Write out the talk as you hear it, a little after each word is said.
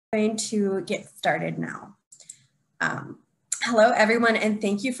going to get started now. Hello, everyone, and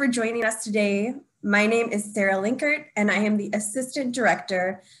thank you for joining us today. My name is Sarah Linkert, and I am the Assistant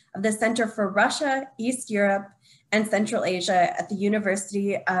Director of the Center for Russia, East Europe, and Central Asia at the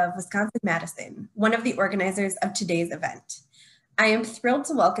University of Wisconsin-Madison, one of the organizers of today's event. I am thrilled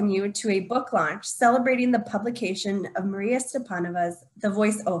to welcome you to a book launch celebrating the publication of Maria Stepanova's The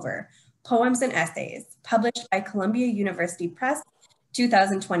Voice-Over, Poems and Essays, published by Columbia University Press,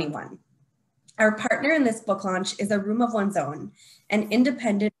 2021. Our partner in this book launch is A Room of One's Own, an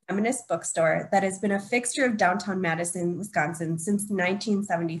independent feminist bookstore that has been a fixture of downtown Madison, Wisconsin since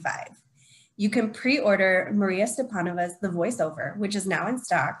 1975. You can pre-order Maria Stepanova's The Voice-Over, which is now in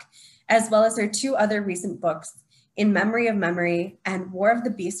stock, as well as her two other recent books, In Memory of Memory and War of the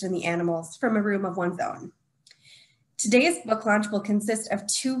Beast and the Animals from A Room of One's Own. Today's book launch will consist of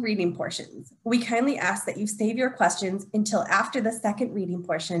two reading portions. We kindly ask that you save your questions until after the second reading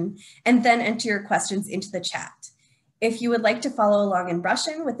portion and then enter your questions into the chat. If you would like to follow along in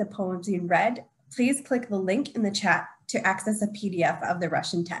Russian with the poems being read, please click the link in the chat to access a PDF of the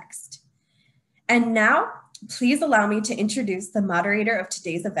Russian text. And now, please allow me to introduce the moderator of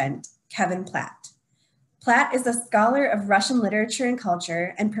today's event, Kevin Platt. Platt is a scholar of Russian literature and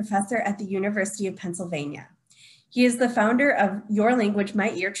culture and professor at the University of Pennsylvania. He is the founder of Your Language,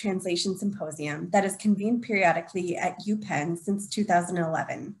 My Ear Translation Symposium that is convened periodically at UPenn since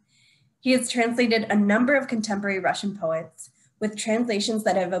 2011. He has translated a number of contemporary Russian poets with translations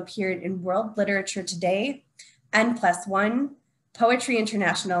that have appeared in World Literature Today, N+1, Poetry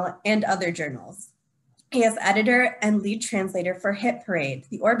International, and other journals. He is editor and lead translator for Hit Parade,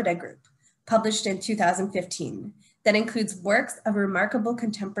 the Orbita Group, published in 2015, that includes works of remarkable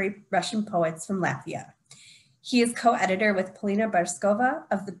contemporary Russian poets from Latvia. He is co-editor with Polina Barskova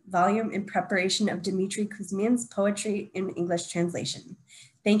of the volume in preparation of Dmitry Kuzmin's poetry in English translation.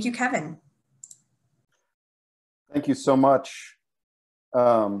 Thank you, Kevin. Thank you so much.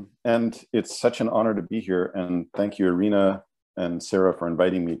 And it's such an honor to be here. And thank you, Irina and Sarah, for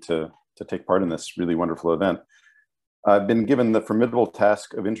inviting me to take part in this really wonderful event. I've been given the formidable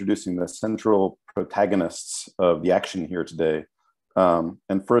task of introducing the central protagonists of the action here today.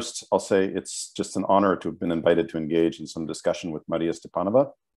 And first, I'll say it's just an honor to have been invited to engage in some discussion with Maria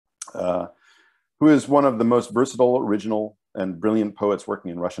Stepanova, who is one of the most versatile, original, and brilliant poets working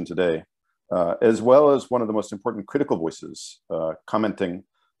in Russian today, as well as one of the most important critical voices commenting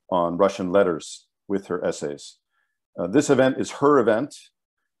on Russian letters with her essays. This event is her event,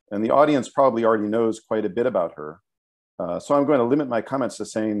 and the audience probably already knows quite a bit about her. So I'm going to limit my comments to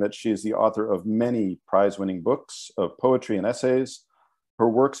saying that she is the author of many prize-winning books of poetry and essays. Her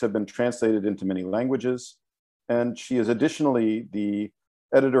works have been translated into many languages, and she is additionally the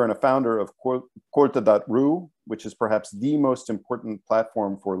editor and a founder of Korta.ru, which is perhaps the most important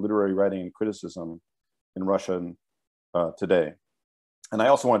platform for literary writing and criticism in Russian today. And I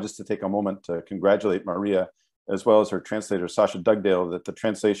also want just to take a moment to congratulate Maria, as well as her translator, Sasha Dugdale, that the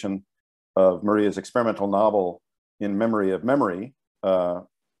translation of Maria's experimental novel, In Memory of Memory,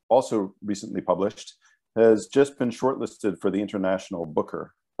 also recently published, has just been shortlisted for the International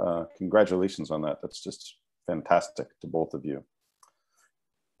Booker. Congratulations on that. That's just fantastic to both of you.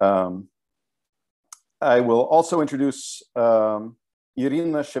 I will also introduce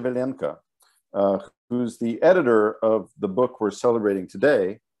Irina Shevelenko, who's the editor of the book we're celebrating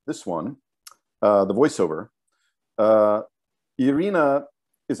today, this one, The Voice-Over. Irina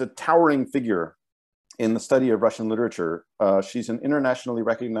is a towering figure in the study of Russian literature. She's an internationally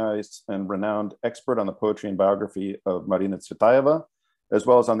recognized and renowned expert on the poetry and biography of Marina Tsvetaeva, as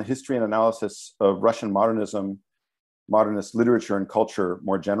well as on the history and analysis of Russian modernism, modernist literature and culture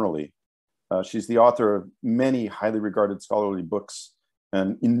more generally. She's the author of many highly regarded scholarly books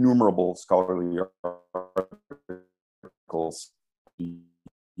and innumerable scholarly articles.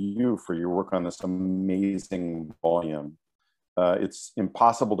 You for your work on this amazing volume. It's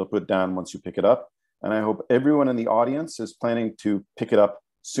impossible to put down once you pick it up. And I hope everyone in the audience is planning to pick it up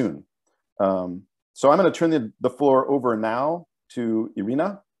soon. So I'm going to turn the floor over now to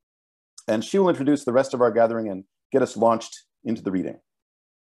Irina, and she will introduce the rest of our gathering and get us launched into the reading.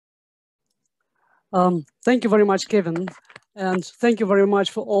 Thank you very much, Kevin. And thank you very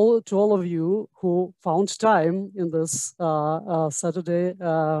much to all of you who found time in this Saturday,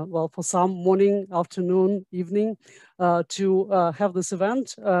 well, for some morning, afternoon, evening, to have this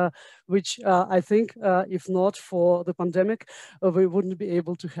event, which I think, if not for the pandemic, we wouldn't be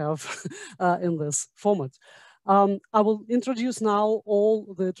able to have in this format. I will introduce now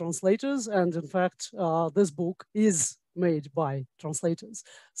all the translators, and in fact, this book is made by translators.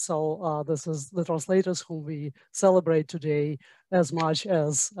 So this is the translators whom we celebrate today as much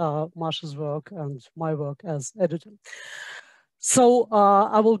as Masha's work and my work as editor. So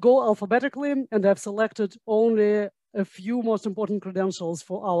I will go alphabetically, and I've selected only a few most important credentials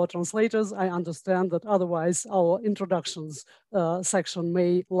for our translators. I understand that otherwise our introductions section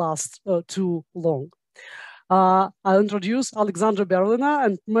may last too long. I'll introduce Alexandra Berlina,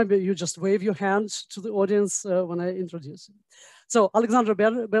 and maybe you just wave your hand to the audience when I introduce you. So Alexandra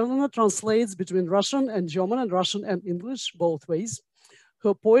Berlina translates between Russian and German and Russian and English, both ways.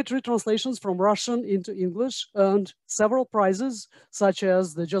 Her poetry translations from Russian into English earned several prizes, such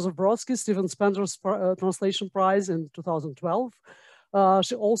as the Joseph Brodsky Stephen Spencer's Translation Prize in 2012.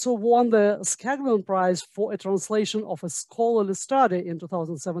 She also won the Scaglion Prize for a translation of a scholarly study in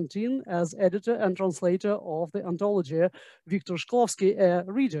 2017 as editor and translator of the anthology Viktor Shklovsky, a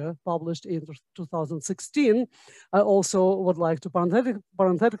Reader, published in 2016. I also would like to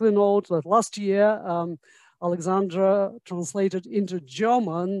parenthetically note that last year, Alexandra translated into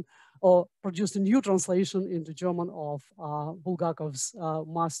German or produced a new translation into German of Bulgakov's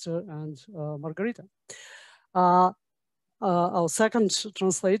Master and Margarita. Our second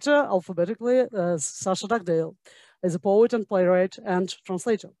translator, alphabetically, is Sasha Dugdale, is a poet and playwright and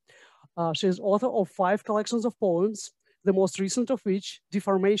translator. She is author of 5 collections of poems, the most recent of which,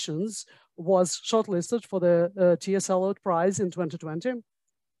 Deformations, was shortlisted for the T.S. Eliot Prize in 2020.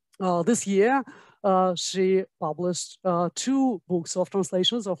 This year, she published 2 books of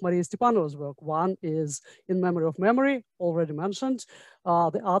translations of Maria Stepanova's work. One is In Memory of Memory, already mentioned.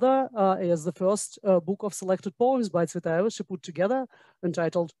 The other is the first book of selected poems by Tsvetaeva she put together,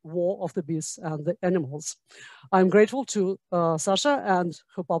 entitled War of the Beasts and the Animals. I'm grateful to Sasha and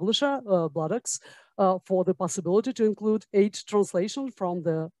her publisher, Bloodaxe, for the possibility to include 8 translations from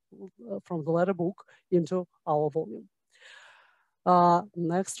the latter book into our volume.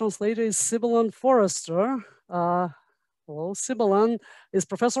 Next translator is Sibelan Forrester. Hello, Sibelan is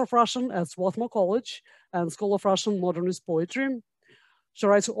professor of Russian at Swarthmore College and School of Russian Modernist Poetry. She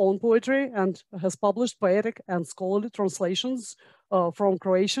writes her own poetry and has published poetic and scholarly translations from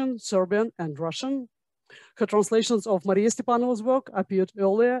Croatian, Serbian, and Russian. Her translations of Maria Stepanova's work appeared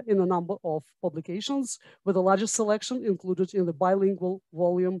earlier in a number of publications, with the largest selection included in the bilingual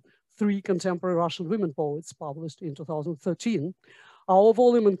volume 3 Contemporary Russian Women Poets, published in 2013. Our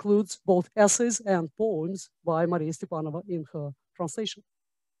volume includes both essays and poems by Maria Stepanova in her translation.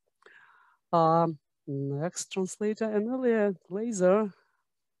 Next translator, Amelia Glaser.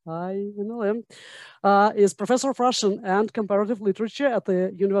 Hi, Amelia. Is professor of Russian and comparative literature at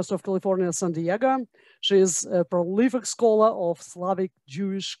the University of California, San Diego. She is a prolific scholar of Slavic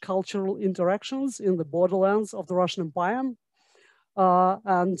Jewish cultural interactions in the borderlands of the Russian Empire.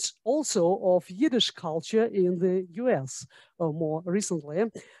 And also of Yiddish culture in the US more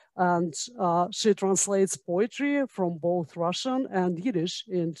recently. And she translates poetry from both Russian and Yiddish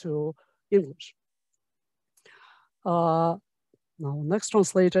into English. Now, next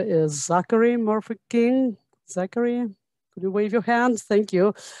translator is Zachary Murphy King. Zachary, could you wave your hand? Thank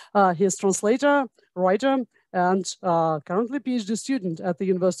you. He is translator, writer, and currently PhD student at the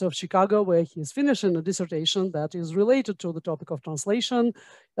University of Chicago, where he is finishing a dissertation that is related to the topic of translation,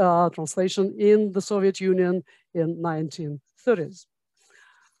 translation in the Soviet Union in 1930s.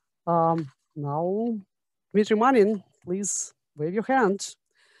 Now, Dmitry Manin, please wave your hand.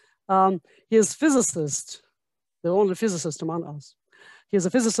 He is physicist, the only physicist among us. He is a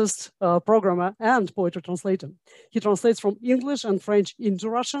physicist, programmer, and poetry translator. He translates from English and French into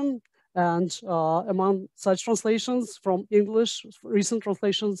Russian, and among such translations from English, recent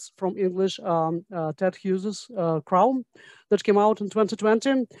translations from English, Ted Hughes's Crown that came out in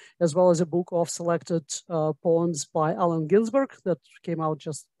 2020, as well as a book of selected poems by Allen Ginsberg that came out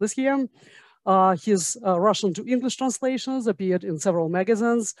just this year. His Russian to English translations appeared in several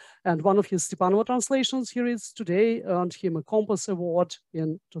magazines, and one of his Stepanova translations he reads today earned him a Compass Award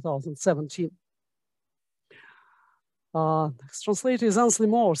in 2017. Next translator is Ainsley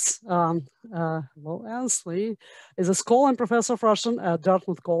Morse. Well, Ainsley is a scholar and professor of Russian at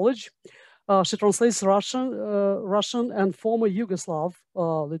Dartmouth College. She translates Russian and former Yugoslav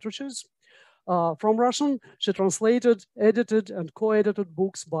literatures. From Russian, she translated, edited, and co-edited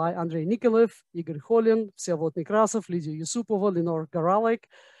books by Andrei Nikolaev, Igor Kholin, Vsevolod Nekrasov, Lydia Yusupova, Lenore Garalek,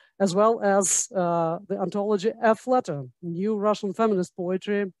 as well as the anthology F Letter, New Russian Feminist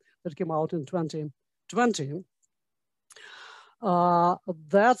Poetry that came out in 2020.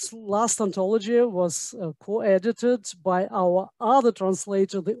 That last anthology was co-edited by our other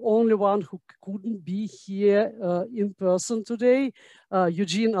translator, the only one who couldn't be here in person today,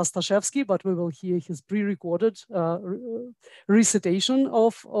 Eugene Ostashevsky, but we will hear his pre-recorded recitation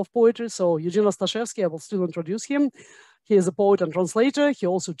of poetry. So Eugene Ostashevsky, I will still introduce him. He is a poet and translator. He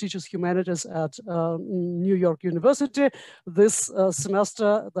also teaches humanities at New York University. This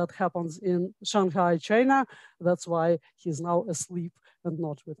semester that happens in Shanghai, China. That's why he's now asleep and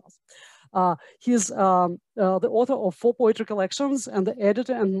not with us. He's the author of 4 poetry collections and the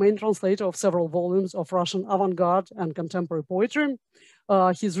editor and main translator of several volumes of Russian avant-garde and contemporary poetry.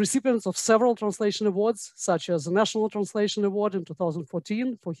 He's recipient of several translation awards, such as the National Translation Award in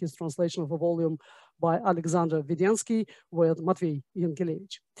 2014 for his translation of a volume by Alexandra Vidensky with Matvey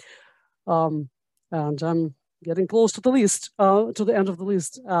Yankelevich. And I'm getting close to the list, to the end of the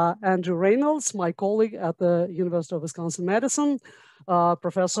list. Andrew Reynolds, my colleague at the University of Wisconsin-Madison,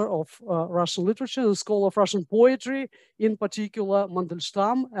 professor of Russian literature, and scholar of Russian poetry, in particular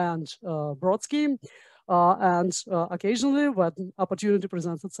Mandelstam and Brodsky. And occasionally, when opportunity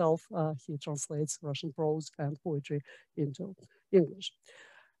presents itself, he translates Russian prose and poetry into English.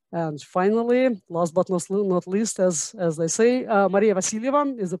 And finally, last but not least, as they say, Maria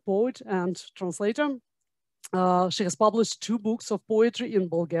Vassileva is a poet and translator. She has published 2 books of poetry in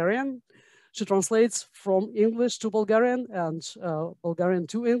Bulgarian. She translates from English to Bulgarian and Bulgarian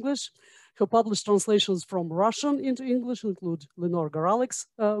to English. Her published translations from Russian into English include Lenore Garalik's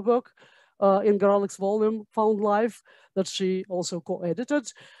work in Garalik's volume, Found Life, that she also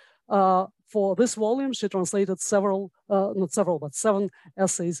co-edited. For this volume, she translated not several, but 7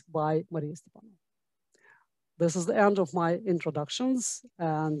 essays by Maria Stepanova. This is the end of my introductions,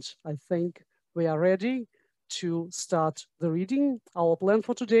 and I think we are ready to start the reading. Our plan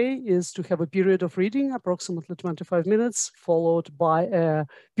for today is to have a period of reading, approximately 25 minutes, followed by a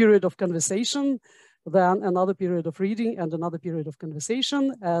period of conversation, then another period of reading and another period of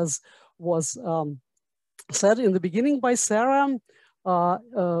conversation, as was said in the beginning by Sarah.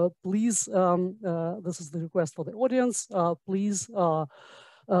 Please, this is the request for the audience, please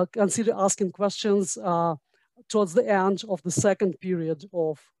consider asking questions towards the end of the second period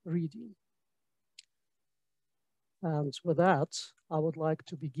of reading. And with that, I would like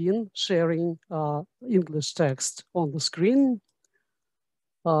to begin sharing English text on the screen.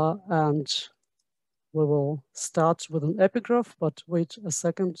 And we will start with an epigraph, but wait a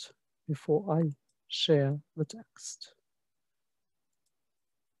second before I share the text.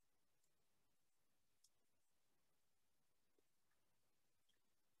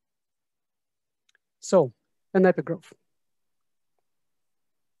 So, an epigraph.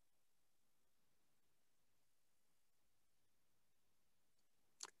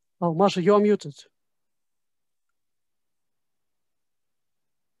 Oh, Masha, you're muted.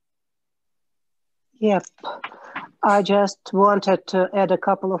 Yep. I just wanted to add a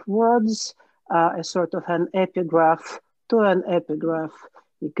couple of words, a sort of an epigraph to an epigraph,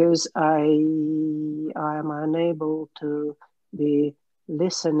 because I am unable to be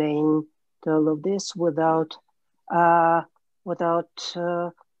listening to all of this without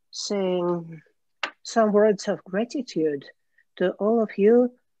saying some words of gratitude to all of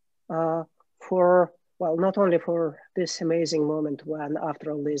you for, well, not only for this amazing moment when,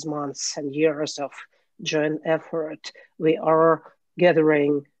 after all these months and years of joint effort, we are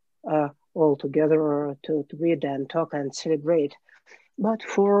gathering all together to read and talk and celebrate, but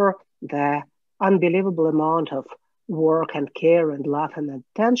for the unbelievable amount of work and care and love and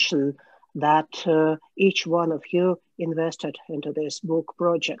attention that each one of you invested into this book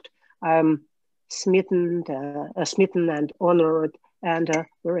project. I'm smitten and honored and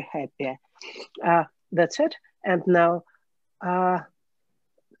very happy. That's it. And now I'll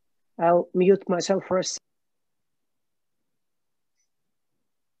mute myself for a second.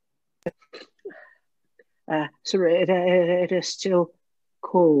 Sorry, it is still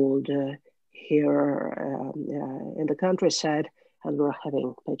cold here in the countryside, and we're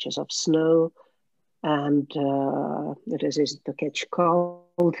having patches of snow, and it is easy to catch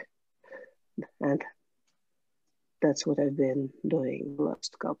cold, and that's what I've been doing the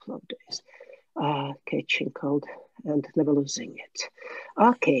last couple of days, catching cold and never losing it.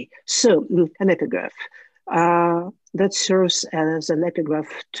 Okay, so an epigraph that serves as an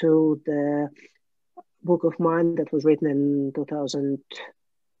epigraph to the book of mine that was written in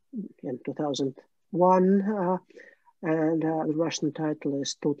 2001, and the Russian title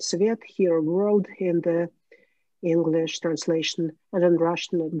is Тут свет, Here World in the English translation, and in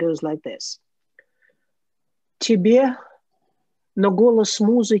Russian it goes like this. Тебе, но голос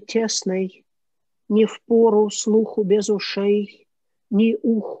музы тесной ни впору слуху без ушей, ни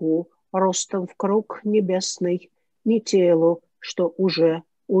уху ростом в круг небесный, ни телу, что уже.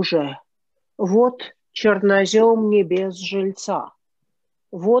 Вот чернозем небес жильца,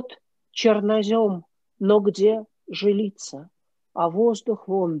 вот чернозем, но где жилица, а воздух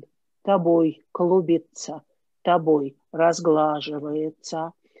вон тобой клубится, тобой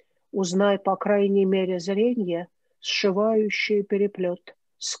разглаживается. Узнай, по крайней мере, зренье, сшивающее переплет,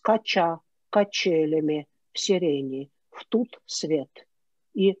 скача качелями в сирени, в тут свет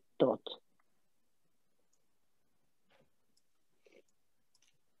и тот.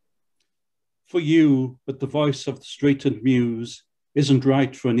 For you, but the voice of the straitened muse isn't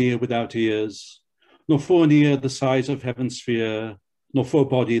right for an ear without ears, nor for an ear the size of heaven's sphere, nor for a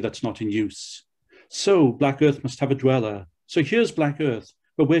body that's not in use. So black earth must have a dweller. So here's black earth,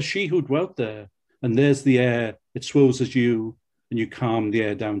 but where's she who dwelt there? And there's the air, it swirls as you, and you calm the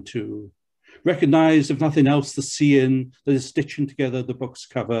air down too. Recognize, if nothing else, the seeing that is stitching together the book's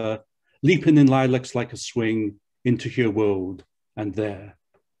cover, leaping in lilacs like a swing into your world, and there.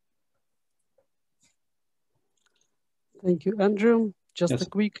 Thank you, Andrew. Just Yes. a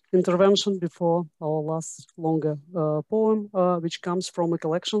quick intervention before our last longer poem, which comes from a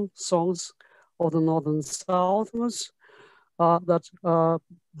collection, Songs of the Northern Southerners.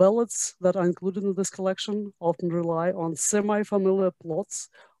 Ballads that are included in this collection often rely on semi-familiar plots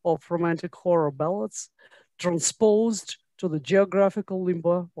of romantic horror ballads transposed to the geographical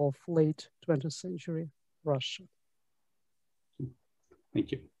limbo of late 20th century Russia.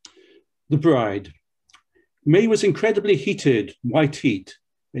 Thank you. The Bride. May was incredibly heated, white heat.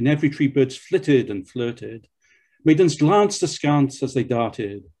 In every tree birds flitted and flirted. Maidens glanced askance as they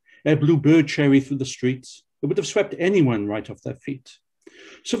darted. Ere blew bird cherry through the streets, it would have swept anyone right off their feet.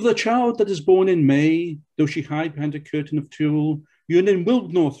 So for the child that is born in May, though she hide behind a curtain of tulle, yearning will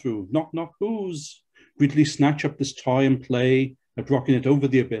gnaw through, knock, knock, whose? Greedily snatch up this toy and play at rocking it over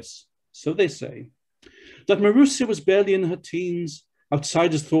the abyss. So they say. That Marussia was barely in her teens,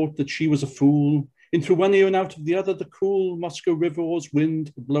 outsiders thought that she was a fool. In through one ear and out of the other, the cool Moscow River's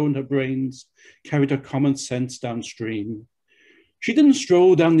wind had blown her brains, carried her common sense downstream. She didn't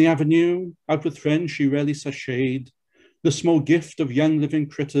stroll down the avenue, out with friends she rarely sashayed. The small gift of young living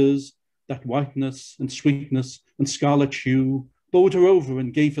critters, that whiteness and sweetness and scarlet hue, bowled her over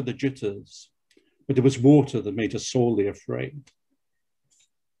and gave her the jitters. But it was water that made her sorely afraid.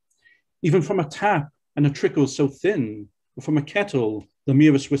 Even from a tap and a trickle so thin, or from a kettle, the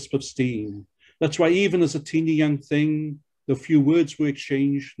merest wisp of steam. That's why even as a teeny young thing, though few words were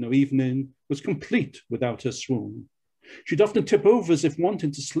exchanged, no evening was complete without her swoon. She'd often tip over as if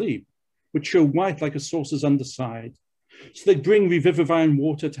wanting to sleep, would show white like a saucer's underside. So they'd bring revivifying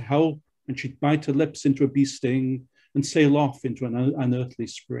water to help, and she'd bite her lips into a bee sting and sail off into an unearthly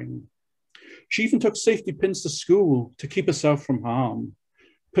spring. She even took safety pins to school to keep herself from harm.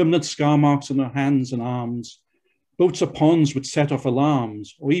 Permanent scar marks on her hands and arms. Boats or ponds would set off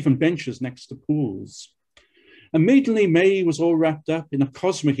alarms, or even benches next to pools. And maidenly May was all wrapped up in a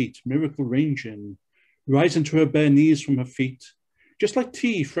cosmoheat miracle ranging, rising to her bare knees from her feet, just like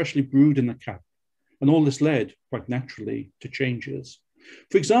tea freshly brewed in a cup. And all this led, quite naturally, to changes.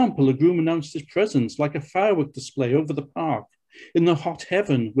 For example, a groom announced his presence like a firework display over the park, in the hot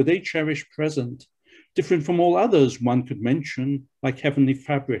heaven with a cherished present, different from all others one could mention, like heavenly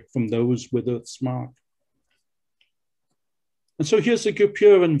fabric from those with earth's mark. And so here's the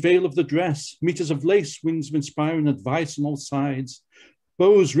guipure and veil of the dress, meters of lace, wings of inspiring advice on all sides,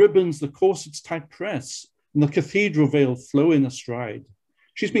 bows, ribbons, the corset's tight press, and the cathedral veil flowing astride.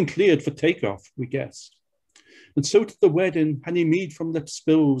 She's been cleared for takeoff, we guess. And so to the wedding, honey mead from lip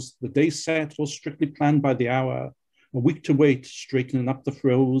spills, the day set all strictly planned by the hour, a week to wait, straightening up the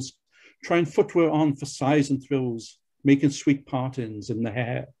frills, trying footwear on for size and thrills, making sweet partings in the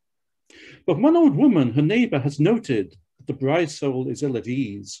hair. But one old woman, her neighbor, has noted that the bride's soul is ill at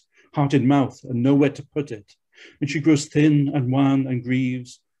ease, heart in mouth and nowhere to put it, and she grows thin and wan and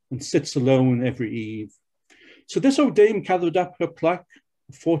grieves and sits alone every eve. So this old dame gathered up her pluck,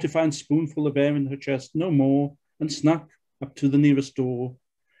 a fortifying spoonful of air in her chest, no more, and snuck up to the nearest door,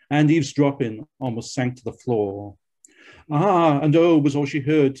 and eavesdropping almost sank to the floor. Ah, and oh was all she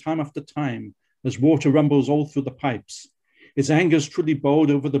heard time after time, as water rumbles all through the pipes. Its anger's truly bowled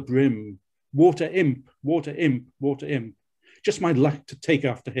over the brim. Water imp, water imp, water imp. Just my luck to take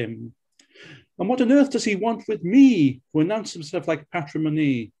after him. And what on earth does he want with me, who announced himself like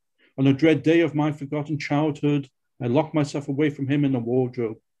patrimony? On a dread day of my forgotten childhood, I locked myself away from him in a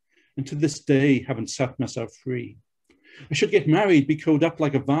wardrobe, and to this day haven't set myself free. I should get married, be curled up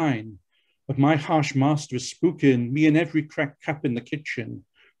like a vine, but my harsh master is spooking me in every cracked cup in the kitchen,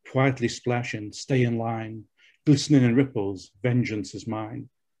 quietly splashing, stay in line, glistening in ripples, vengeance is mine.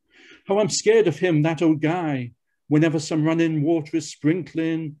 How I'm scared of him, that old guy, whenever some running water is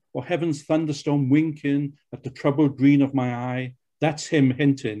sprinkling, or heaven's thunderstorm winking at the troubled green of my eye, that's him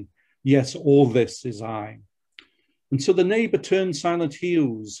hinting, yes, all this is I. And so the neighbor turned silent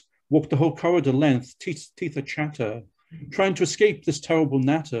heels, walked the whole corridor length, teeth a chatter, trying to escape this terrible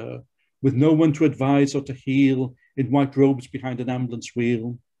natter, with no one to advise or to heal, in white robes behind an ambulance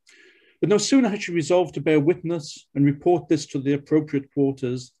wheel. But no sooner had she resolved to bear witness and report this to the appropriate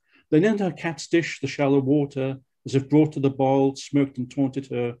quarters, than in her cat's dish the shallow water, as if brought to the boil, smirked and taunted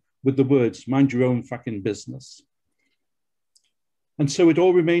her with the words, mind your own fucking business. And so it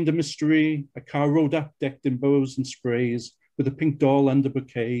all remained a mystery. A car rolled up, decked in bows and sprays, with a pink doll under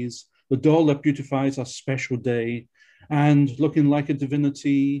bouquets, the doll that beautifies our special day, and looking like a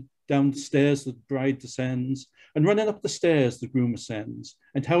divinity, down the stairs the bride descends, and running up the stairs the groom ascends,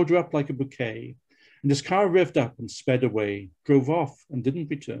 and held her up like a bouquet. And his car revved up and sped away, drove off and didn't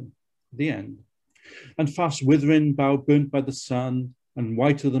return. The end. And fast withering, bough burnt by the sun, and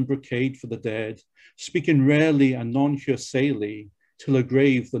whiter than brocade for the dead, speaking rarely and non-hearsayly, till her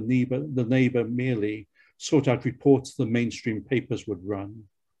grave the neighbor merely sought out reports the mainstream papers would run.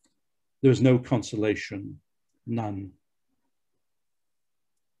 There was no consolation, none.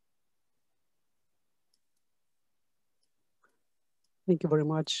 Thank you very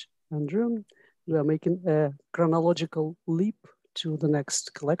much, Andrew. We are making a chronological leap to the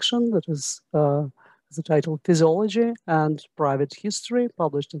next collection that is the title Physiology and Private History,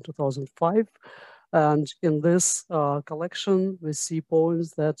 published in 2005. And in this collection, we see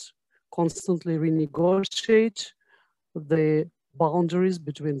poems that constantly renegotiate the boundaries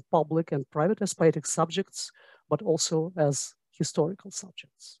between public and private as poetic subjects, but also as historical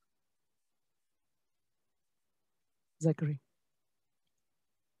subjects. Zachary.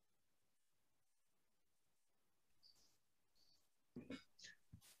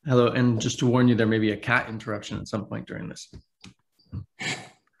 Hello, and just to warn you, there may be a cat interruption at some point during this.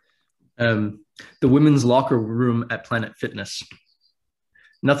 The women's locker room at Planet Fitness.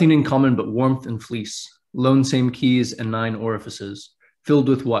 Nothing in common but warmth and fleece, lone same keys and 9 orifices, filled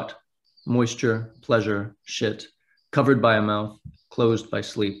with what? Moisture, pleasure, shit, covered by a mouth, closed by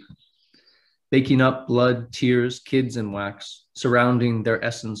sleep. Baking up blood, tears, kids, and wax, surrounding their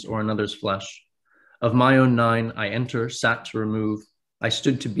essence or another's flesh. Of my own 9, I enter, sat to remove, I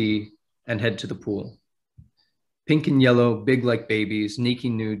stood to be, and head to the pool. Pink and yellow, big like babies,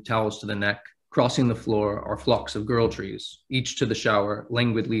 naked nude, towels to the neck, crossing the floor are flocks of girl trees, each to the shower,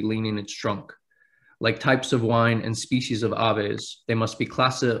 languidly leaning its trunk. Like types of wine and species of aves, they must be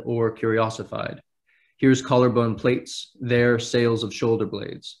classa or curiosified. Here's collarbone plates, there sails of shoulder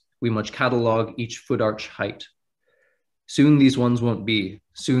blades. We must catalog each foot arch height. Soon these ones won't be,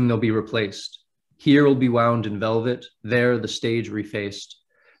 soon they'll be replaced. Here will be wound in velvet, there the stage refaced.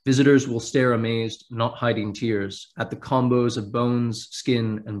 Visitors will stare amazed, not hiding tears, at the combos of bones,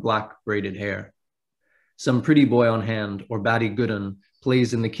 skin, and black braided hair. Some pretty boy on hand, or batty good'un,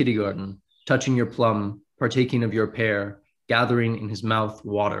 plays in the kiddie garden, touching your plum, partaking of your pear, gathering in his mouth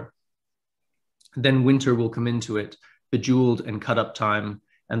water. Then winter will come into it, bejeweled and cut up time,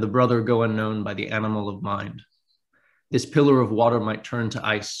 and the brother go unknown by the animal of mind. This pillar of water might turn to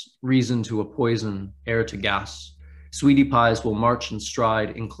ice, reason to a poison, air to gas. Sweetie pies will march and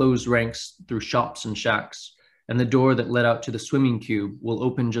stride in closed ranks through shops and shacks, and the door that led out to the swimming cube will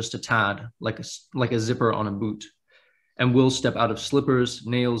open just a tad, like a zipper on a boot. And we'll step out of slippers,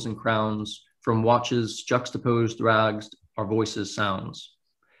 nails, and crowns, from watches, juxtaposed rags, our voices' sounds.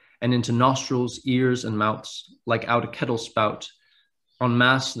 And into nostrils, ears, and mouths, like out a kettle spout. En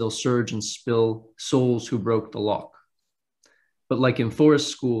masse they'll surge and spill, souls who broke the lock. But like in forest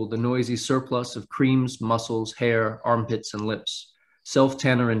school, the noisy surplus of creams, muscles, hair, armpits, and lips,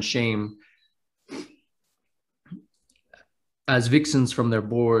 self-tanner and shame, as vixens from their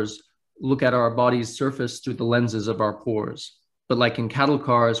bores, look at our body's surface through the lenses of our pores. But like in cattle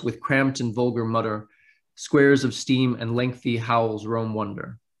cars with cramped and vulgar mutter, squares of steam and lengthy howls roam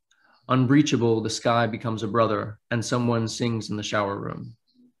wonder. Unbreachable, the sky becomes a brother, and someone sings in the shower room.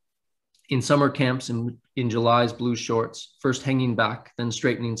 In summer camps in July's blue shorts, first hanging back, then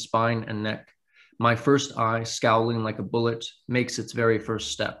straightening spine and neck, my first eye, scowling like a bullet, makes its very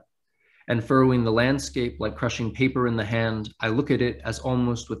first step. And furrowing the landscape like crushing paper in the hand, I look at it as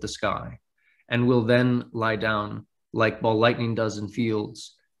almost with the sky, and will then lie down, like ball lightning does in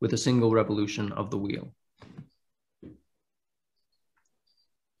fields, with a single revolution of the wheel.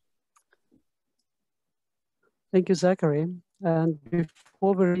 Thank you, Zachary. And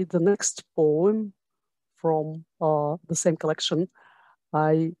before we read the next poem from the same collection,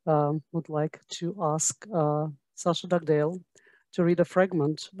 I would like to ask Sasha Dugdale to read a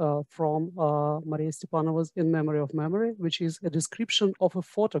fragment from Maria Stepanova's In Memory of Memory, which is a description of a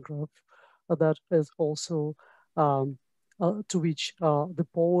photograph that is also to which the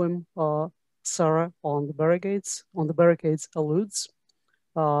poem Sarah on the Barricades alludes.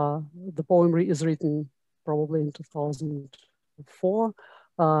 The poem is written probably in 2004.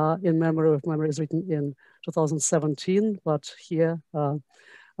 In Memory of Memory is written in 2017, but here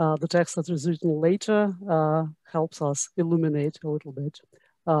the text that is written later helps us illuminate a little bit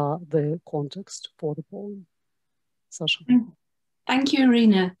the context for the poem. Sasha. Thank you,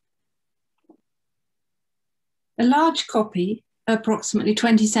 Irina. A large copy, approximately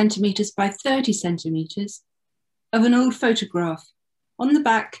 20 centimeters by 30 centimeters, of an old photograph. On the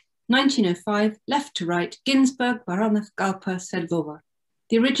back, 1905, left to right, Ginsberg, Baronov, Galpa, Sedlova.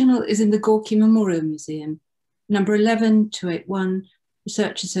 The original is in the Gorky Memorial Museum, number 11281,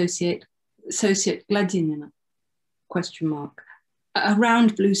 Research Associate Gladinina, ? A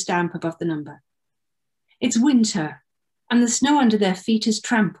round blue stamp above the number. It's winter, and the snow under their feet is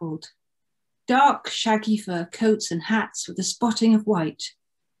trampled. Dark, shaggy fur coats and hats with a spotting of white.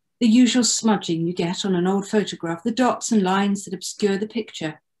 The usual smudging you get on an old photograph, the dots and lines that obscure the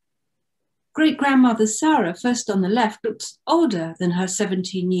picture. Great-grandmother Sarah, first on the left, looks older than her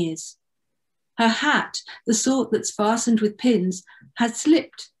 17 years. Her hat, the sort that's fastened with pins, has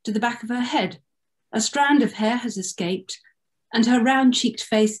slipped to the back of her head. A strand of hair has escaped, and her round-cheeked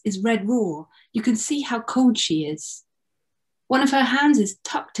face is red raw. You can see how cold she is. One of her hands is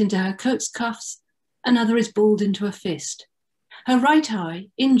tucked into her coat's cuffs, another is balled into a fist. Her right eye,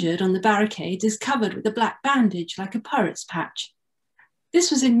 injured on the barricades, is covered with a black bandage like a pirate's patch.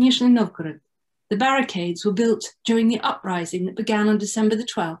 This was in Nizhny Novgorod. The barricades were built during the uprising that began on December the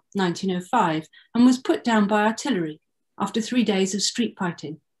 12th, 1905, and was put down by artillery after 3 days of street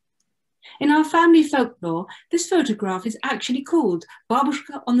fighting. In our family folklore, this photograph is actually called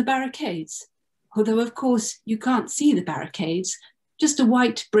Babushka on the Barricades, although of course you can't see the barricades, just a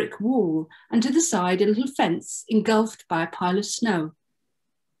white brick wall, and to the side a little fence engulfed by a pile of snow.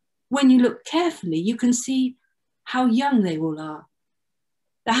 When you look carefully, you can see how young they all are.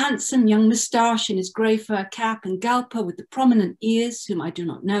 The handsome young moustache in his grey fur cap, and Galpa with the prominent ears, whom I do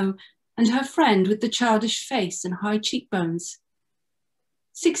not know, and her friend with the childish face and high cheekbones.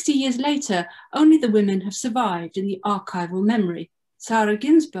 60 years later, only the women have survived in the archival memory, Sarah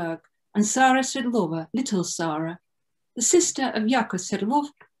Ginsberg and Sarah Sedlova, little Sarah, the sister of Yakov Sedlov,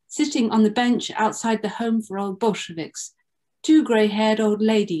 sitting on the bench outside the home for old Bolsheviks, 2 grey-haired old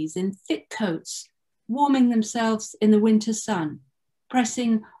ladies in thick coats, warming themselves in the winter sun,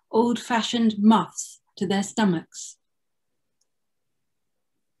 pressing old-fashioned muffs to their stomachs.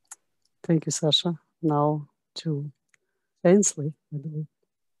 Thank you, Sasha. Now to Ainsley, I believe.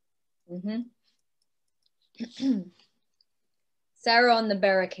 Sarah on the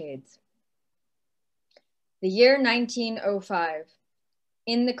Barricades. The year 1905.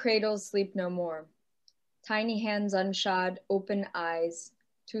 In the cradles sleep no more. Tiny hands unshod, open eyes,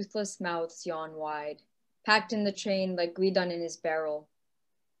 toothless mouths yawn wide. Packed in the train like Guidon in his barrel.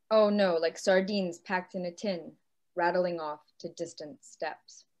 Oh no, like sardines packed in a tin, rattling off to distant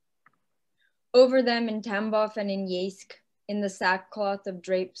steps. Over them in Tambov and in Yeisk, in the sackcloth of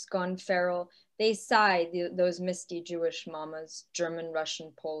drapes gone feral, they sigh, those misty Jewish mamas, German,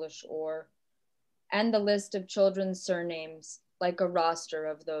 Russian, Polish, or, and the list of children's surnames, like a roster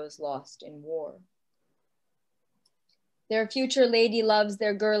of those lost in war. Their future lady loves,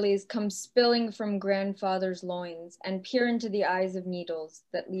 their girlies, come spilling from grandfather's loins and peer into the eyes of needles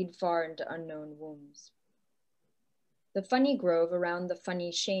that lead far into unknown wombs. The funny grove around the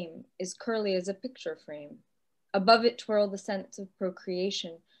funny shame is curly as a picture frame. Above it twirl the scents of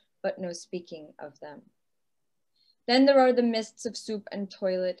procreation, but no speaking of them. Then there are the mists of soup and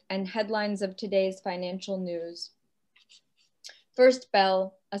toilet and headlines of today's financial news. First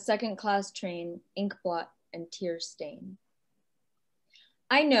bell, a second-class train, ink blot, and tear stain.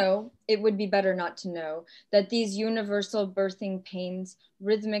 I know, it would be better not to know, that these universal birthing pains,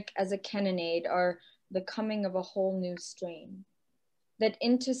 rhythmic as a cannonade, are the coming of a whole new strain. That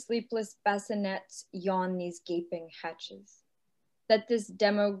into sleepless bassinets yawn these gaping hatches. That this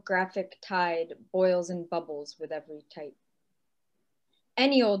demographic tide boils and bubbles with every type.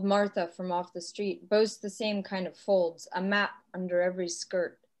 Any old Martha from off the street boasts the same kind of folds, a map under every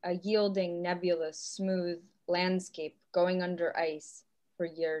skirt, a yielding, nebulous, smooth landscape going under ice for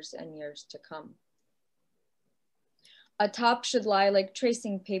years and years to come. Atop should lie like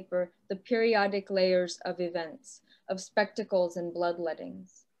tracing paper the periodic layers of events, of spectacles and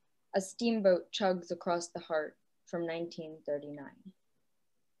bloodlettings. A steamboat chugs across the heart from 1939.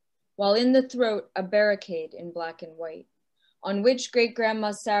 while in the throat a barricade in black and white, on which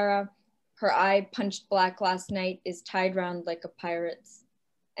great-grandma Sarah, her eye punched black last night, is tied round like a pirate's,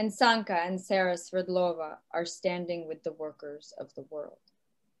 and Sanka and Sarah Sverdlova are standing with the workers of the world.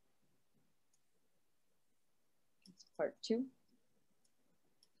 That's part 2.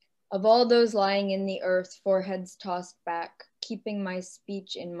 Of all those lying in the earth, foreheads tossed back, keeping my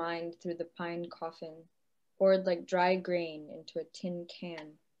speech in mind through the pine coffin, poured like dry grain into a tin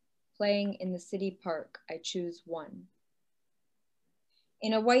can, playing in the city park, I choose one.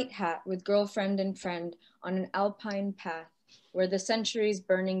 In a white hat with girlfriend and friend on an alpine path where the centuries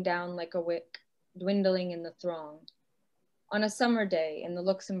burning down like a wick, dwindling in the throng. On a summer day in the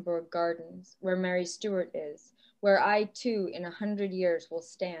Luxembourg Gardens where Mary Stuart is, where I too in 100 years will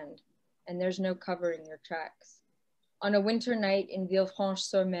stand, and there's no covering your tracks. On a winter night in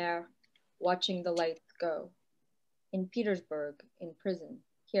Villefranche-sur-Mer, watching the lights go. In Petersburg, in prison,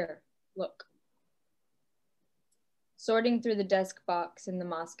 here, look. Sorting through the desk box in the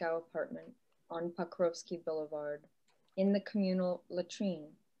Moscow apartment on Pokrovsky Boulevard, in the communal latrine,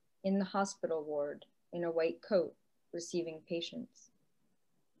 in the hospital ward, in a white coat, receiving patients.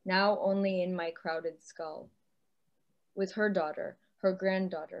 Now only in my crowded skull. With her daughter, her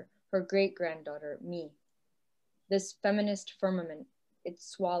granddaughter, her great-granddaughter, me. This feminist firmament, its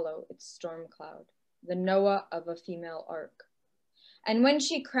swallow, its storm cloud, the Noah of a female ark. And when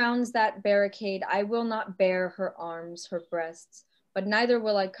she crowns that barricade, I will not bare her arms, her breasts, but neither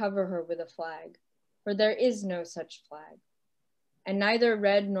will I cover her with a flag, for there is no such flag. And neither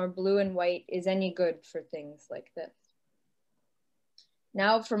red nor blue and white is any good for things like this.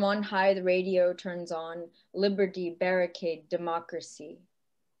 Now from on high the radio turns on, liberty, barricade, democracy.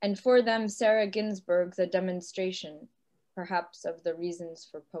 And for them, Sarah Ginsburg's a demonstration, perhaps of the reasons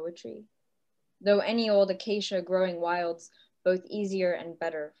for poetry. Though any old acacia growing wilds, both easier and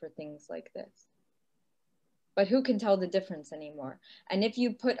better for things like this. But who can tell the difference anymore? And if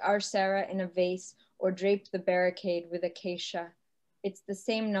you put our Sarah in a vase or drape the barricade with acacia, it's the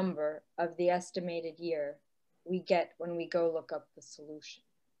same number of the estimated year we get when we go look up the solution.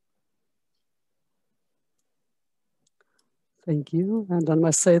 Thank you. And I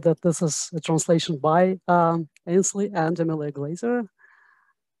must say that this is a translation by Ainsley and Amelia Glaser,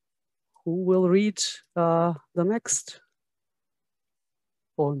 who will read the next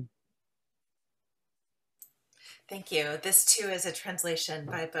poem. Thank you. This too is a translation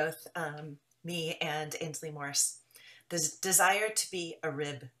by both me and Ainsley Morse. The desire to be a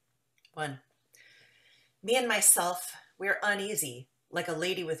rib. 1. Me and myself, we're uneasy, like a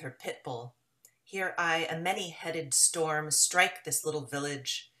lady with her pit bull. Here I, a many-headed storm, strike this little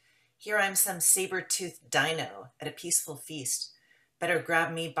village. Here I'm some saber-toothed dino at a peaceful feast. Better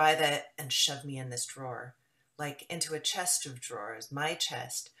grab me by the and shove me in this drawer, like into a chest of drawers, my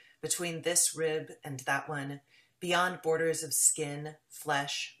chest, between this rib and that one, beyond borders of skin,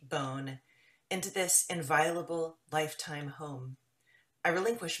 flesh, bone, into this inviolable lifetime home. I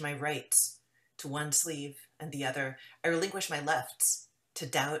relinquish my rights to one sleeve and the other. I relinquish my lefts to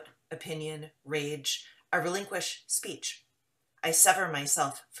doubt, opinion, rage. I relinquish speech. I sever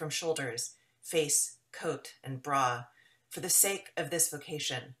myself from shoulders, face, coat, and bra for the sake of this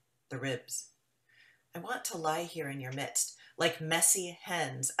vocation, the ribs. I want to lie here in your midst, like messy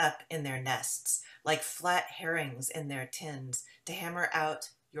hens up in their nests, like flat herrings in their tins, to hammer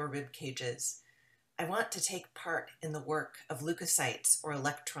out your rib cages. I want to take part in the work of leukocytes or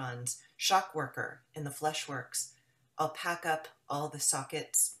electrons, shock worker in the flesh works. I'll pack up all the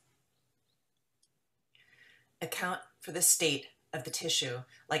sockets. Account for the state of the tissue,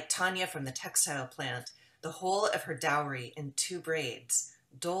 like Tanya from the textile plant, the whole of her dowry in 2 braids,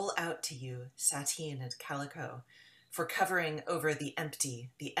 dole out to you sateen and calico, for covering over the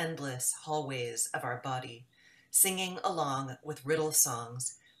empty, the endless hallways of our body, singing along with riddle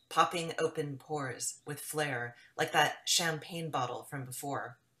songs, popping open pores with flair, like that champagne bottle from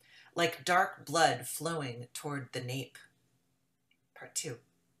before, like dark blood flowing toward the nape. Part 2.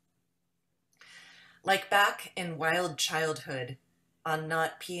 Like back in wild childhood, on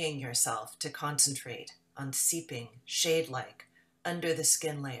not peeing yourself to concentrate, on seeping, shade-like, under the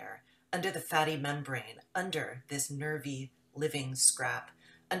skin layer, under the fatty membrane, under this nervy, living scrap,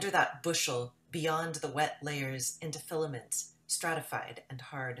 under that bushel beyond the wet layers into filaments, stratified and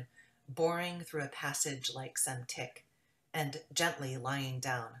hard, boring through a passage like some tick, and gently lying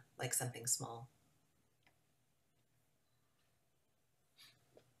down like something small.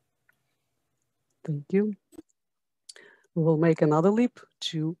 Thank you. We will make another leap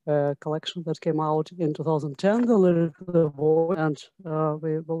to a collection that came out in 2010, The Lyrical Voice, and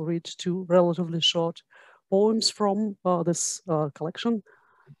we will read 2 relatively short poems from this collection.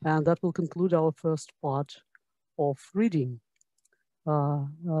 And that will conclude our first part of reading.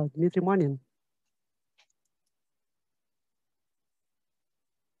 Dmitry, Manin.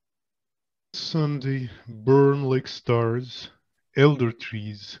 Sunday burn like stars, elder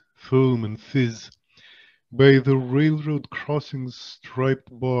trees foam and fizz. By the railroad crossings striped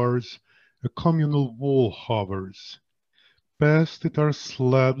bars, a communal wall hovers. Past it are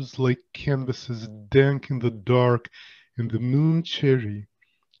slabs like canvases dank in the dark and the moon cherry,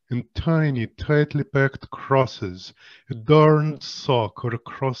 and tiny, tightly packed crosses, a darned sock or a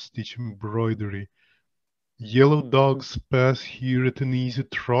cross-stitch embroidery. Yellow dogs pass here at an easy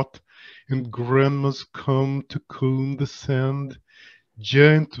trot, and grandmas come to comb the sand.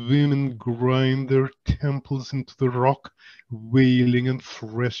 Giant women grind their temples into the rock, wailing and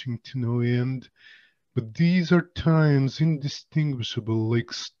threshing to no end. But these are times indistinguishable,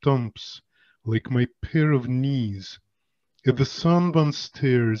 like stumps, like my pair of knees. At the sun one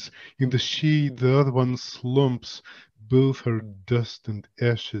stares, in the shade the other one slumps, both are dust and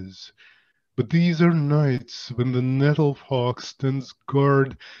ashes. But these are nights when the nettle-hawk stands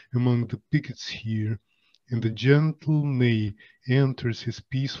guard among the pickets here, and the gentle May enters his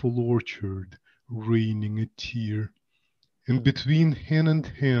peaceful orchard, raining a tear. And between hand and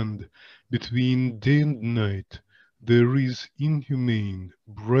hand, between day and night, there is inhumane,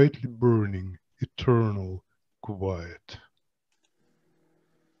 brightly burning, eternal quiet.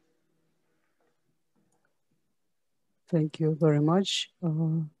 Thank you very much,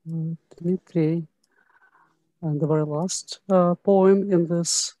 Dmitry. And the very last poem in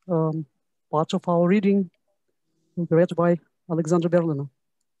this part of our reading will be read by Alexandra Berlina.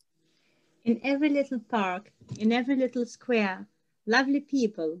 In every little park, in every little square, lovely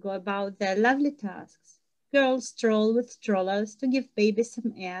people go about their lovely tasks. Girls stroll with strollers to give babies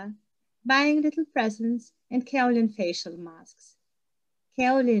some air, buying little presents and kaolin facial masks.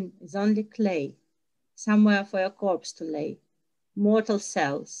 Kaolin is only clay, somewhere for your corpse to lay. Mortal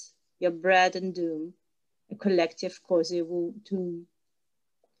cells, your bread and doom, a collective cozy tomb.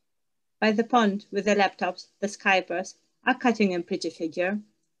 By the pond with their laptops, the Skypers are cutting a pretty figure.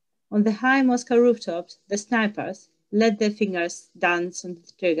 On the high Moscow rooftops, the snipers let their fingers dance on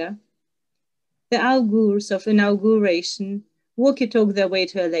the trigger. The augurs of inauguration walkie-talk their way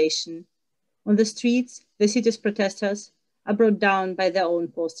to elation. On the streets, the city's protesters are brought down by their own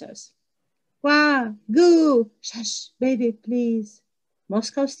posters. Wah, goo, shush, baby, please.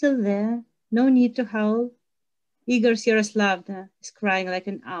 Moscow's still there, no need to howl. Igor Yaroslavna is crying like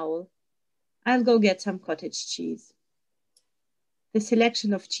an owl. I'll go get some cottage cheese. The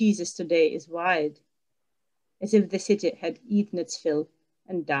selection of cheeses today is wide, as if the city had eaten its fill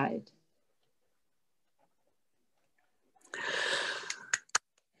and died.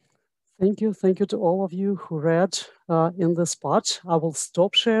 Thank you to all of you who read in this part. I will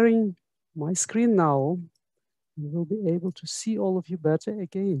stop sharing my screen now. You will be able to see all of you better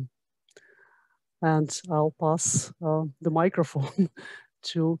again. And I'll pass the microphone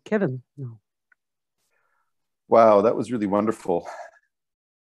to Kevin now. Wow, that was really wonderful.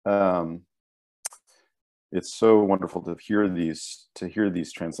 It's so wonderful to hear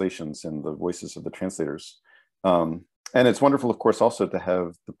these translations and the voices of the translators. And it's wonderful, of course, also to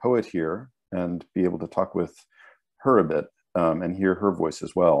have the poet here and be able to talk with her a bit and hear her voice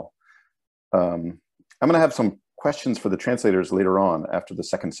as well. I'm going to have some questions for the translators later on after the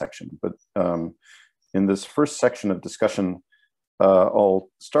second section, but in this first section of discussion, I'll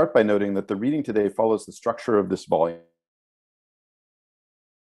start by noting that the reading today follows the structure of this volume.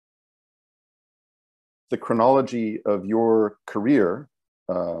 The chronology of your career,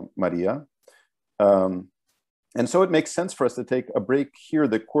 Maria. And so it makes sense for us to take a break here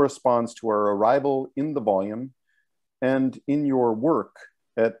that corresponds to our arrival in the volume and in your work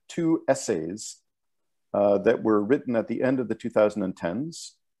at two essays that were written at the end of the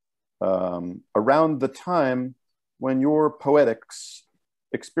 2010s, around the time when your poetics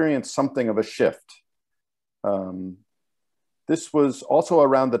experienced something of a shift. This was also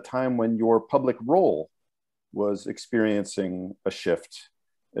around the time when your public role was experiencing a shift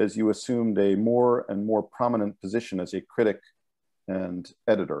as you assumed a more and more prominent position as a critic and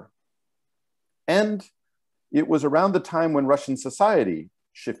editor. And it was around the time when Russian society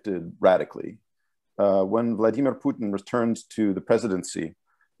shifted radically, when Vladimir Putin returned to the presidency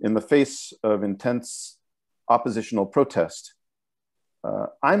in the face of intense oppositional protest.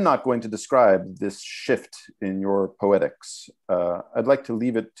 I'm not going to describe this shift in your poetics. I'd like to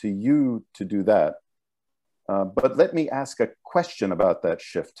leave it to you to do that. But let me ask a question about that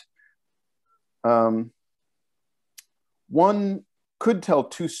shift. One could tell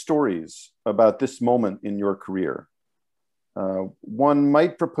two stories about this moment in your career. One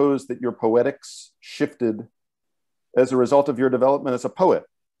might propose that your poetics shifted as a result of your development as a poet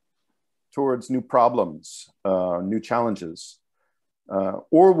towards new problems, new challenges.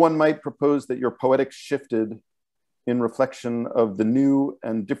 Or one might propose that your poetics shifted in reflection of the new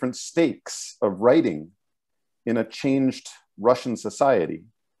and different stakes of writing in a changed Russian society.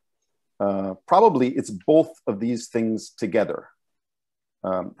 Probably it's both of these things together.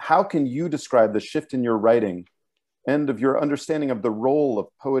 How can you describe the shift in your writing and of your understanding of the role of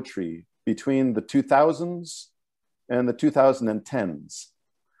poetry between the 2000s and the 2010s?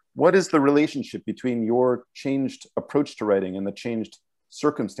 What is the relationship between your changed approach to writing and the changed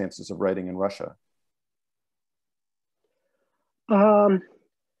circumstances of writing in Russia?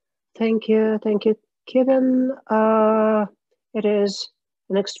 Thank you, Kevin. It is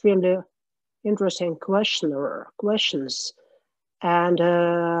an extremely interesting questions, and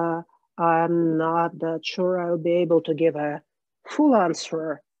I'm not that sure I'll be able to give a full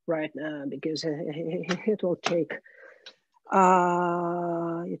answer right now because it will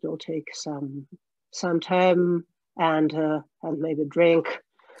take some time and maybe drink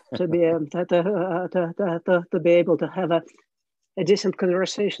to be to be able to have a decent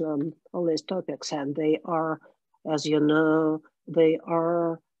conversation on these topics, and they are, as you know, they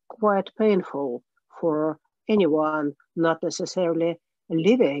are quite painful for anyone not necessarily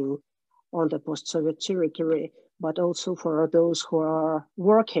living on the post-Soviet territory, but also for those who are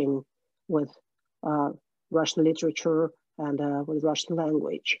working with Russian literature and with Russian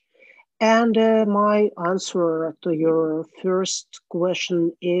language. And my answer to your first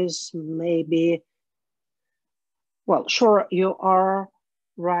question is maybe, well, sure, you are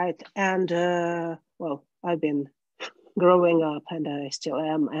right. And well, I've been growing up and I still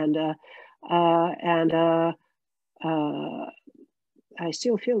am. And I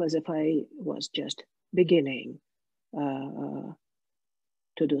still feel as if I was just beginning to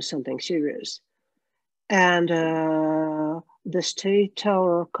do something serious. And the state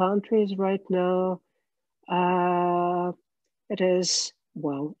our country is right now, it is,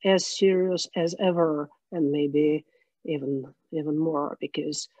 well, as serious as ever, and maybe even more,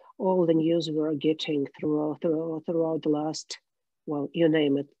 because all the news we're getting throughout the last, well, you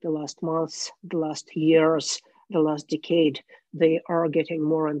name it, the last months, the last years, the last decade, they are getting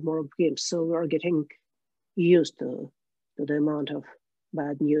more and more grim. So we're getting used to the amount of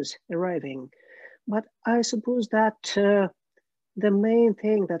bad news arriving. But I suppose that the main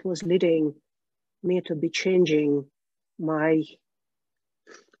thing that was leading me to be changing my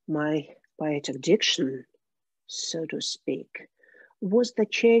poetic diction, so to speak, was the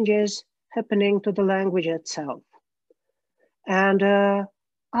changes happening to the language itself. And I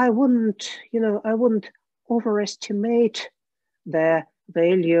wouldn't overestimate the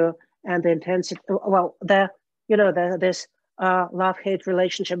value and the intensity, well, this love-hate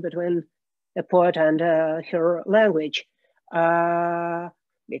relationship between a poet and her language,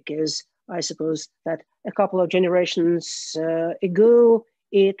 because I suppose that a couple of generations ago,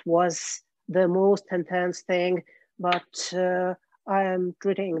 it was the most intense thing, but I am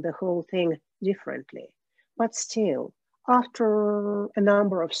treating the whole thing differently. But still, after a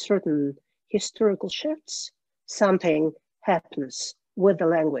number of certain historical shifts, something happens with the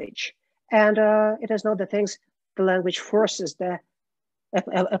language. And it is not the things the language forces a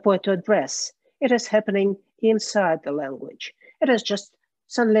poet to address. It is happening inside the language. It is just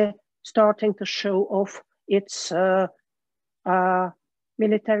suddenly starting to show off its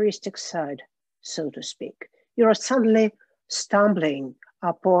militaristic side, so to speak. You are suddenly stumbling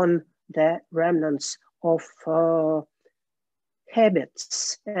upon the remnants of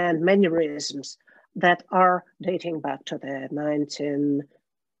habits and mannerisms that are dating back to the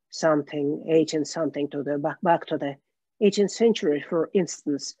 18-something to the back to the 18th century, for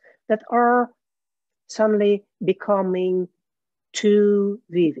instance, that are suddenly becoming too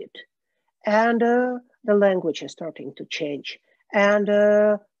vivid. And the language is starting to change. And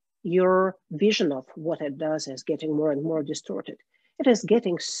your vision of what it does is getting more and more distorted. It is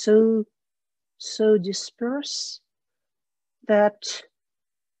getting so dispersed that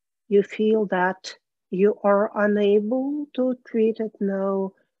you feel that you are unable to treat it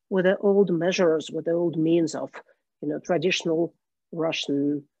now with the old measures, with the old means of, traditional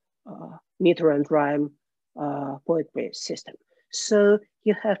Russian meter and rhyme poetry system. So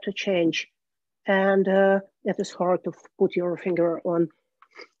you have to change, and it is hard to put your finger on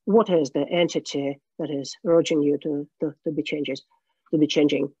what is the entity that is urging you to be changing.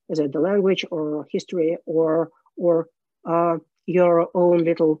 Is it the language or history or your own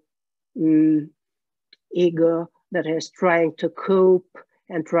little ego that is trying to cope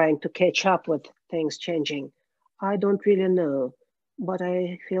and trying to catch up with things changing? I don't really know, but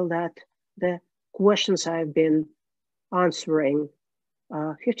I feel that the questions I've been answering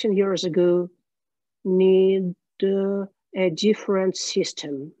 15 years ago need a different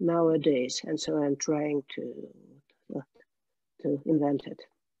system nowadays, and so I'm trying to invent it.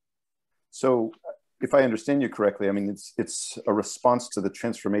 So, if I understand you correctly, I mean it's a response to the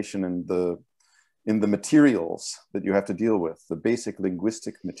transformation in the materials that you have to deal with, the basic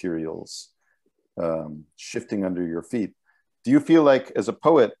linguistic materials shifting under your feet. Do you feel like, as a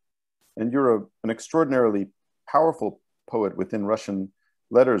poet, and you're an extraordinarily powerful poet within Russian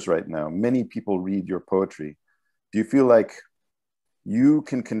letters right now, many people read your poetry. Do you feel like you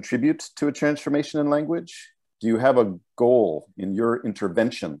can contribute to a transformation in language? Do you have a goal in your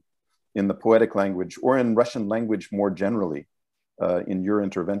intervention in the poetic language or in Russian language more generally in your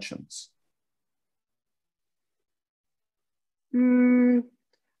interventions?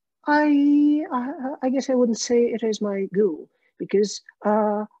 I guess I wouldn't say it is my goal, because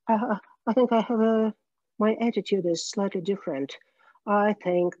I think I have my attitude is slightly different. I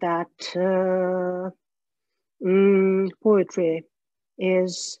think that poetry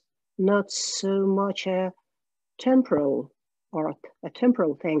is not so much a temporal art, a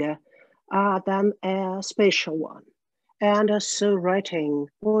temporal thing, than a spatial one. And so writing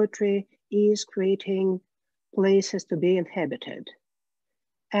poetry is creating places to be inhabited.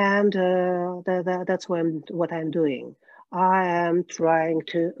 And that's what I'm doing. I am trying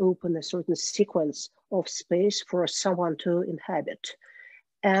to open a certain sequence of space for someone to inhabit.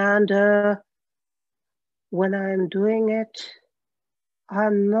 And when I'm doing it,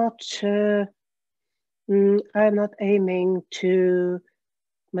 I'm not aiming to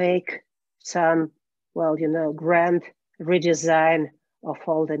make some, well, grand redesign of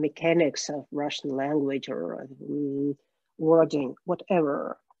all the mechanics of Russian language or wording,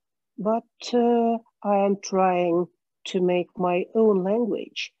 whatever. But I am trying to make my own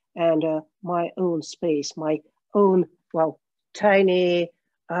language and my own space, my own, well, tiny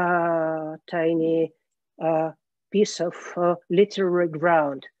piece of literary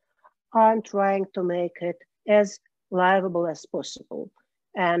ground. I'm trying to make it as livable as possible.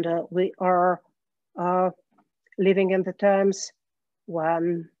 And we are living in the times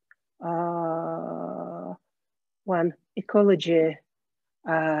when ecology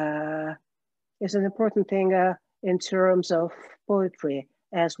is an important thing in terms of poetry,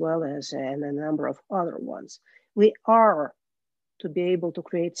 as well as in a number of other ones. We are to be able to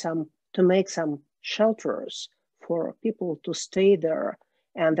make some shelters for people to stay there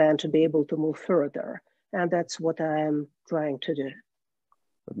and then to be able to move further. And that's what I'm trying to do.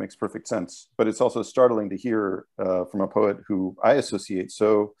 That makes perfect sense. But it's also startling to hear from a poet who I associate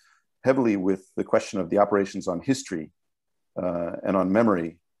so heavily with the question of the operations on history and on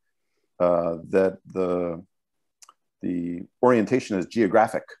memory, that the orientation is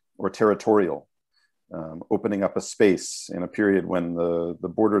geographic or territorial, opening up a space in a period when the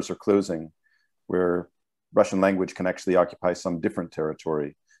borders are closing, where Russian language can actually occupy some different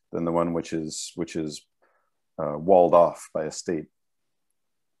territory than the one which is walled off by a state.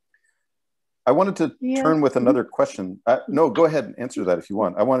 I wanted to turn with another question. No, go ahead and answer that if you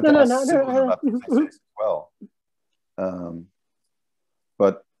want. I wanted to ask Sibelan about these essays as well.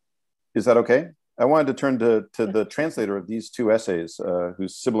 But is that okay? I wanted to turn to the translator of these two essays,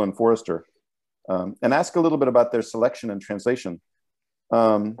 who's Sibelan Forrester, and ask a little bit about their selection and translation.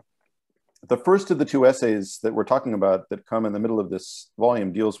 The first of the two essays that we're talking about that come in the middle of this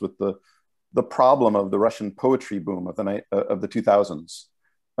volume deals with the problem of the Russian poetry boom of the 2000s.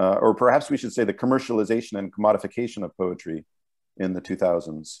 Or perhaps we should say the commercialization and commodification of poetry in the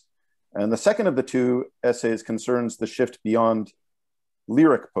 2000s. And the second of the two essays concerns the shift beyond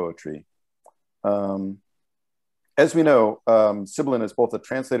lyric poetry. As we know, Sibelan is both a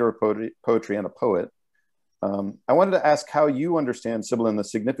translator of poetry and a poet. I wanted to ask how you understand, Sibelan, the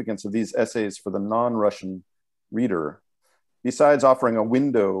significance of these essays for the non-Russian reader. Besides offering a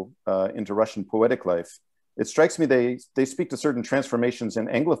window into Russian poetic life, it strikes me they speak to certain transformations in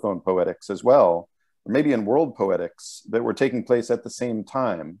Anglophone poetics as well, or maybe in world poetics that were taking place at the same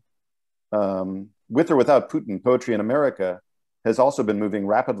time. With or without Putin, poetry in America has also been moving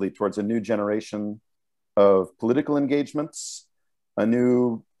rapidly towards a new generation of political engagements, a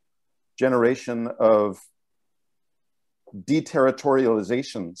new generation of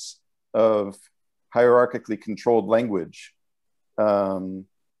deterritorializations of hierarchically controlled language.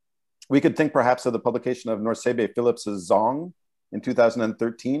 We could think perhaps of the publication of Norsebe Phillips's Zong in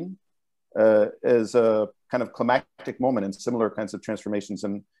 2013 as a kind of climactic moment in similar kinds of transformations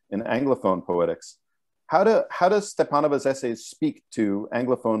in Anglophone poetics. How does Stepanova's essays speak to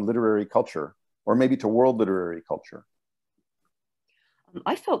Anglophone literary culture or maybe to world literary culture?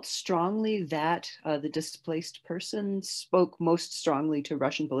 I felt strongly that the displaced person spoke most strongly to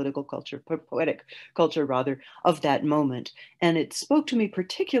Russian political culture, poetic culture rather, of that moment. And it spoke to me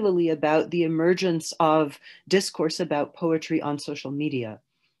particularly about the emergence of discourse about poetry on social media.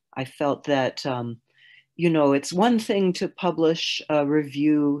 I felt that, you know, it's one thing to publish a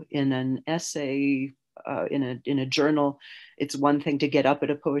review in an essay in a journal. It's one thing to get up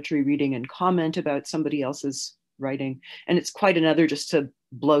at a poetry reading and comment about somebody else's writing. And it's quite another just to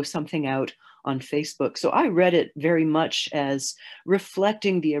blow something out on Facebook. So I read it very much as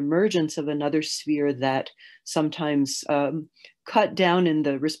reflecting the emergence of another sphere that sometimes cut down in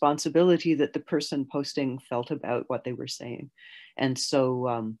the responsibility that the person posting felt about what they were saying. And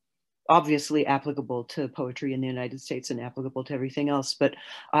so obviously applicable to poetry in the United States and applicable to everything else. But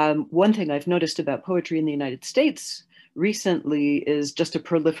one thing I've noticed about poetry in the United States recently is just a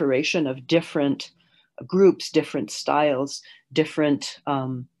proliferation of different groups, different styles, different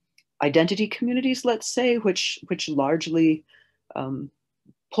identity communities, let's say, which largely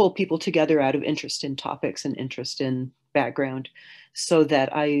pull people together out of interest in topics and interest in background. So that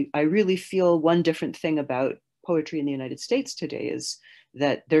I really feel one different thing about poetry in the United States today is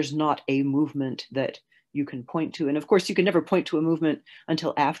that there's not a movement that you can point to. And of course, you can never point to a movement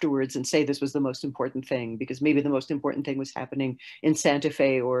until afterwards and say this was the most important thing, because maybe the most important thing was happening in Santa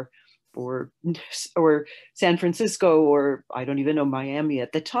Fe or San Francisco, or I don't even know, Miami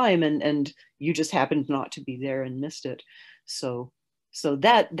at the time, and you just happened not to be there and missed it. So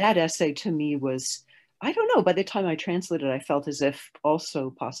that essay to me was, I don't know, by the time I translated, I felt as if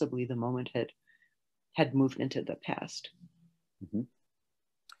also possibly the moment had moved into the past. Mm-hmm.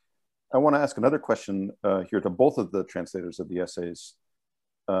 I want to ask another question here to both of the translators of the essays.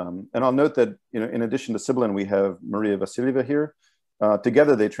 And I'll note that, you know, in addition to Sibelan, we have Maria Vassileva here.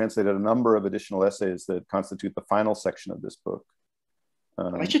 Together, they translated a number of additional essays that constitute the final section of this book.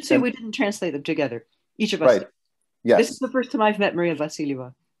 I should say we didn't translate them together. Each of us. Right. Yes. This is the first time I've met Maria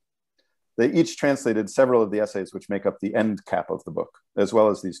Vassileva. They each translated several of the essays which make up the end cap of the book, as well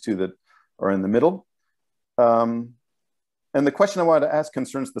as these two that are in the middle. And the question I wanted to ask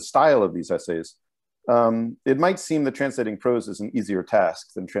concerns the style of these essays. It might seem that translating prose is an easier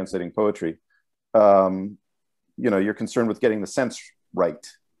task than translating poetry. You know, you're concerned with getting the sense right.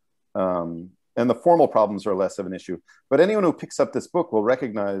 And the formal problems are less of an issue. But anyone who picks up this book will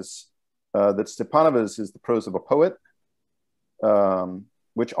recognize that Stepanova's is the prose of a poet,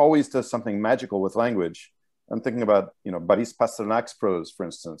 which always does something magical with language. I'm thinking about, you know, Boris Pasternak's prose, for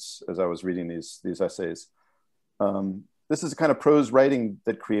instance, as I was reading these essays. This is a kind of prose writing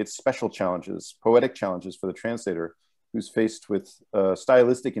that creates special challenges, poetic challenges for the translator, who's faced with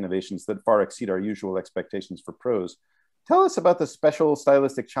stylistic innovations that far exceed our usual expectations for prose. Tell us about the special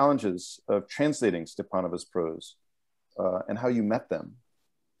stylistic challenges of translating Stepanova's prose and how you met them.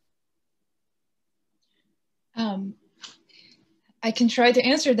 I can try to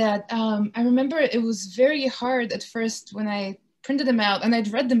answer that. I remember it was very hard at first when I printed them out, and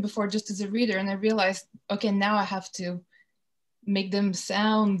I'd read them before just as a reader, and I realized, okay, now I have to make them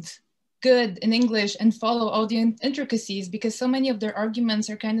sound good in English and follow all the intricacies, because so many of their arguments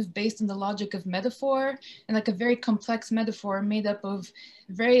are kind of based on the logic of metaphor, and like a very complex metaphor made up of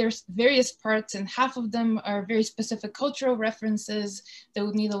various parts, and half of them are very specific cultural references that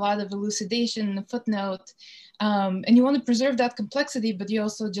would need a lot of elucidation and a footnote. And you want to preserve that complexity, but you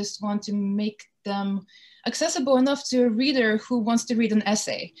also just want to make them accessible enough to a reader who wants to read an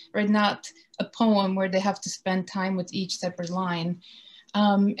essay, right? Not a poem where they have to spend time with each separate line.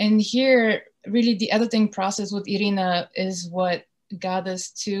 And here, really the editing process with Irina is what got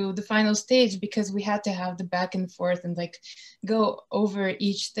us to the final stage, because we had to have the back and forth and like go over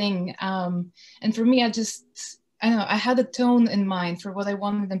each thing. And for me, I don't know, I had a tone in mind for what I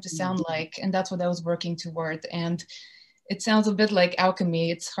wanted them to sound like, and that's what I was working toward. And it sounds a bit like alchemy.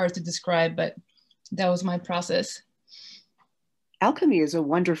 It's hard to describe, but that was my process. Alchemy is a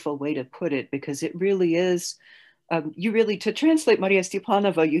wonderful way to put it, because it really is, to translate Maria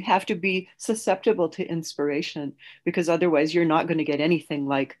Stepanova, you have to be susceptible to inspiration, because otherwise you're not going to get anything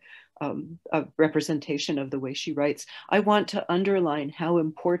like a representation of the way she writes. I want to underline how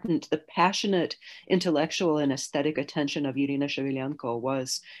important the passionate intellectual and aesthetic attention of Irina Shevelenko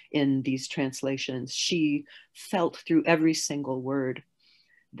was in these translations. She felt through every single word.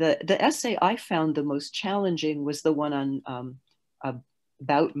 The essay I found the most challenging was the one on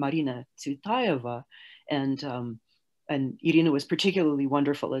about Marina Tsvetaeva, and Irina was particularly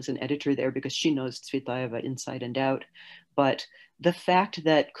wonderful as an editor there because she knows Tsvetaeva inside and out. But the fact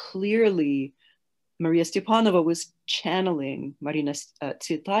that clearly, Maria Stepanova was channeling Marina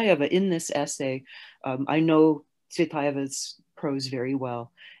Tsvetaeva in this essay. I know Tsvetaeva's prose very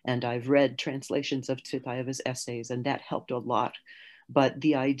well, and I've read translations of Tsvetaeva's essays, and that helped a lot. But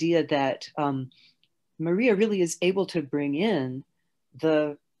the idea that Maria really is able to bring in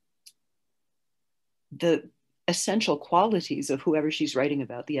the essential qualities of whoever she's writing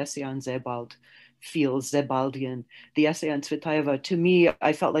about. The essay on Sebald feels Zebaldian. The essay on Tsvetaeva, to me,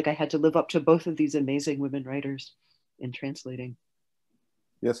 I felt like I had to live up to both of these amazing women writers in translating.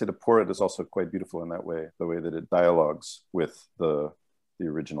 The essay to Pour It is also quite beautiful in that way, the way that it dialogues with the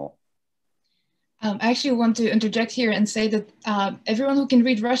original. I actually want to interject here and say that everyone who can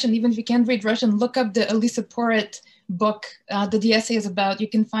read Russian, even if you can't read Russian, look up the Elisa Pour-It book that the essay is about. You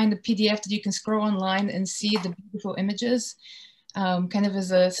can find a PDF that you can scroll online and see the beautiful images, kind of as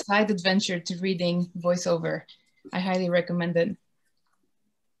a side adventure to reading voiceover. I highly recommend it.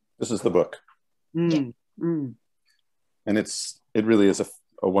 This is the book. Mm. Mm. And it really is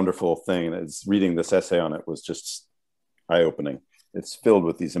a wonderful thing. It's reading this essay on it was just eye-opening. It's filled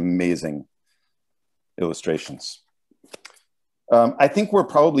with these amazing illustrations. I think we're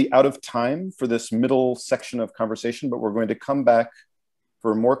probably out of time for this middle section of conversation, but we're going to come back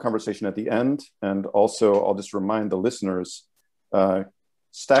for more conversation at the end. And also, I'll just remind the listeners,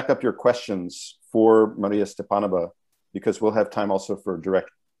 stack up your questions for Maria Stepanova, because we'll have time also for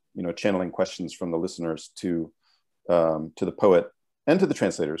direct, channeling questions from the listeners to the poet and to the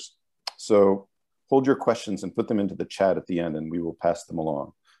translators. So hold your questions and put them into the chat at the end, and we will pass them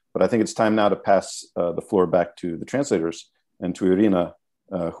along. But I think it's time now to pass the floor back to the translators and to Irina,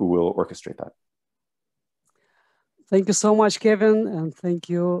 who will orchestrate that. Thank you so much, Kevin, and thank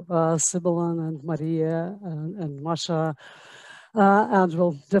you, Sibelan and Maria and Masha. And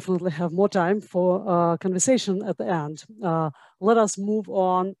we'll definitely have more time for conversation at the end. Let us move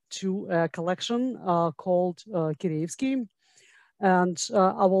on to a collection called Kireevsky. And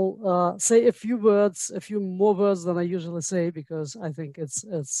I will say a few more words than I usually say, because I think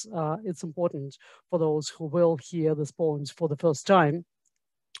it's important for those who will hear these poems for the first time.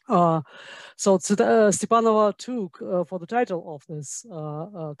 So Stepanova took for the title of this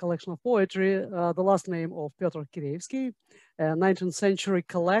collection of poetry the last name of Pyotr Kireevsky, a 19th century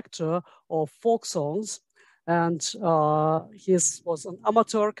collector of folk songs. And he was an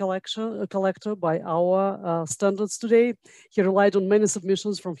amateur collector by our standards today. He relied on many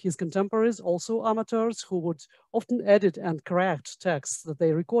submissions from his contemporaries, also amateurs, who would often edit and correct texts that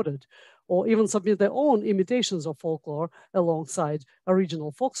they recorded, or even submit their own imitations of folklore alongside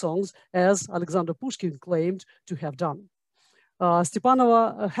original folk songs, as Alexander Pushkin claimed to have done.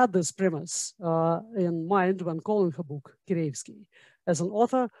 Stepanova had this premise in mind when calling her book Kireevsky. As an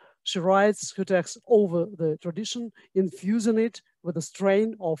author, she writes her text over the tradition, infusing it with a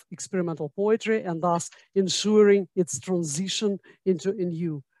strain of experimental poetry and thus ensuring its transition into a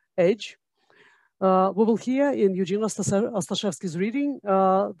new age. We will hear in Eugene Ostashevsky's reading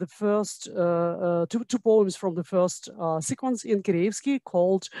the first two poems from the first sequence in Kireevsky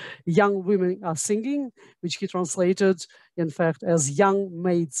called Young Women Are Singing, which he translated, in fact, as Young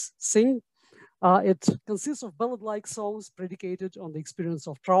Maids Sing. It consists of ballad-like songs predicated on the experience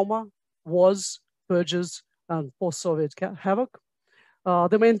of trauma, wars, purges, and post-Soviet havoc.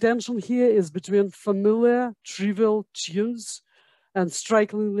 The main tension here is between familiar, trivial tunes and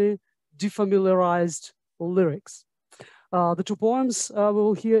strikingly defamiliarized lyrics. The two poems we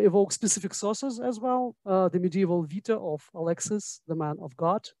will hear evoke specific sources as well. The medieval Vita of Alexis, the man of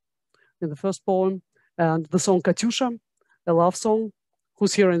God, in the first poem, and the song Katyusha, a love song,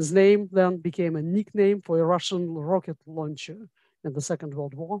 whose heroine's name then became a nickname for a Russian rocket launcher in the Second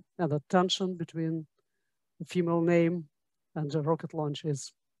World War, and the tension between the female name and the rocket launch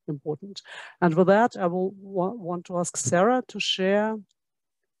is important. And with that, I will want to ask Sarah to share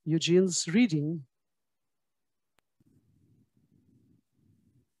Eugene's reading.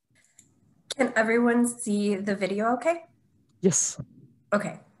 Can everyone see the video okay? Yes.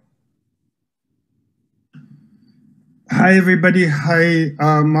 Okay. Hi, everybody. Hi,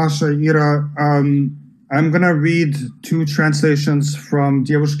 Masha, Ira. I'm going to read two translations from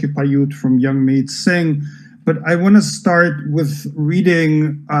Девушки поют, from Young Maids Sing, but I want to start with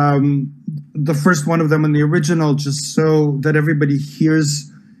reading the first one of them in the original, just so that everybody hears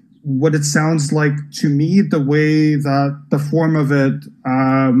what it sounds like to me, the way that the form of it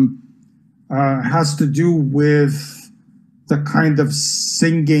has to do with the kind of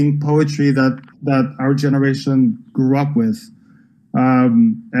singing poetry that our generation grew up with,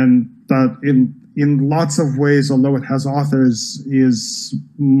 and that in lots of ways, although it has authors, is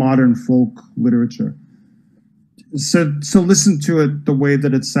modern folk literature. So listen to it the way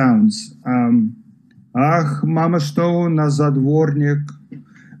that it sounds. Ах, мама, что у нас за дворник?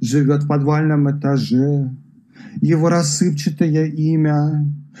 Живет в подвальном этаже. Его рассыпчатое имя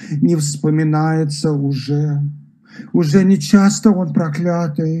не вспоминается уже. Уже не часто он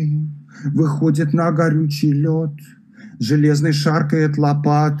проклятый выходит на горючий лед. Железный шаркает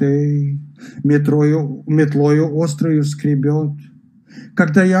лопатой, метлою острою скребет.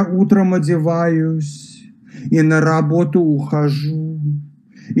 Когда я утром одеваюсь и на работу ухожу,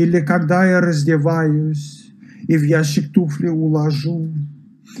 или когда я раздеваюсь и в ящик туфли уложу,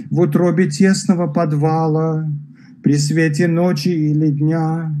 в утробе тесного подвала, при свете ночи или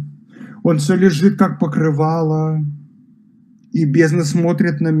дня, он все лежит, как покрывало, и бездна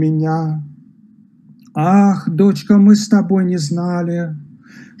смотрит на меня. Ах, дочка, мы с тобой не знали,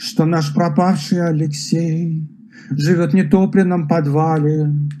 что наш пропавший Алексей живет в нетопленном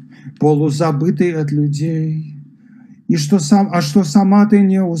подвале, полузабытый от людей. И что сама ты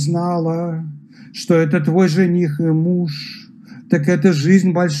не узнала, что это твой жених и муж, так это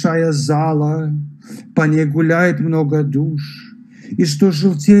жизнь большая зала, по ней гуляет много душ. И что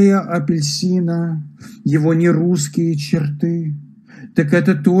желтее апельсина его нерусские черты, так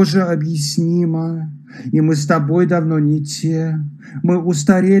это тоже объяснимо. И мы с тобой давно не те, мы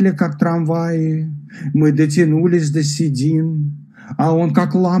устарели, как трамваи, мы дотянулись до седин, а он,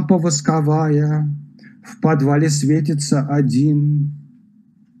 как лампа восковая, в подвале светится один.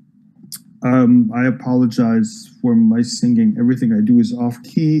 I apologize for my singing. Everything I do is off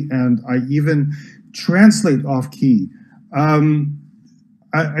key, and I even translate off key.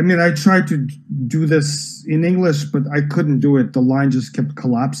 I mean, I tried to do this in English, but I couldn't do it. The line just kept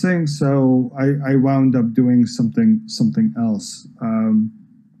collapsing, so I wound up doing something else.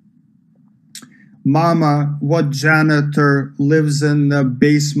 Mama, what janitor lives in the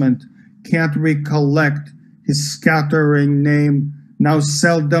basement, can't recollect his scattering name. Now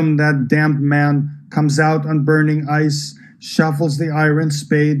seldom that damned man comes out on burning ice, shuffles the iron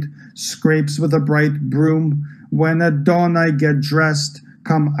spade, scrapes with a bright broom. When at dawn I get dressed,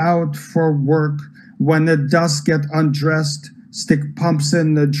 come out for work. When at dusk get undressed, stick pumps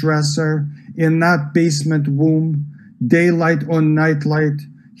in the dresser. In that basement womb, daylight on nightlight,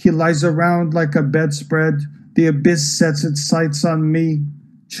 he lies around like a bedspread. The abyss sets its sights on me.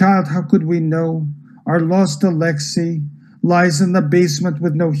 Child, how could we know? Our lost Alexei lies in the basement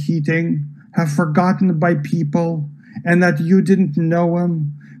with no heating, half forgotten by people, and that you didn't know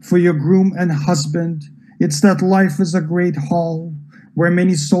him for your groom and husband. It's that life is a great hall where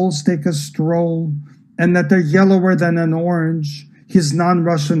many souls take a stroll, and that they're yellower than an orange, his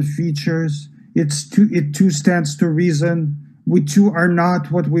non-Russian features. It too stands to reason. We too are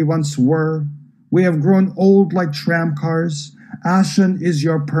not what we once were. We have grown old like tram cars. Ashen is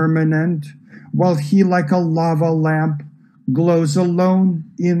your permanent, while he like a lava lamp glows alone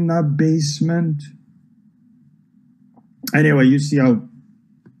in the basement. Anyway, you see how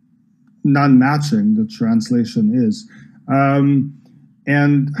non-matching the translation is.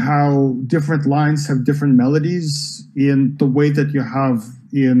 And how different lines have different melodies in the way that you have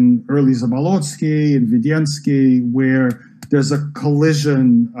in early Zabolotsky and Vidensky, where there's a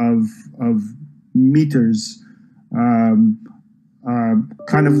collision of meters, kind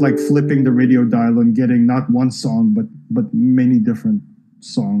of like flipping the radio dial and getting not one song, but many different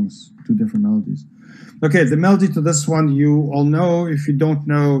songs to different melodies. Okay, the melody to this one you all know. If you don't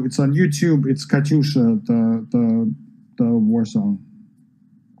know, it's on YouTube. It's Katyusha, the war song.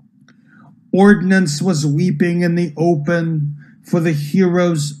 Ordnance was weeping in the open for the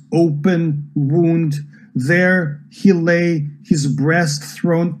hero's open wound. There he lay, his breast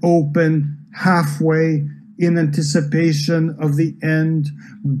thrown open halfway in anticipation of the end.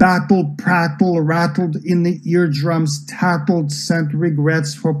 Battle prattle rattled in the eardrums, tattled sent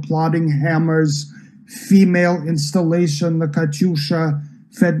regrets for plodding hammers. Female installation, the Katyusha,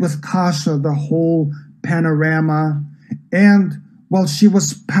 fed with kasha the whole panorama. And while she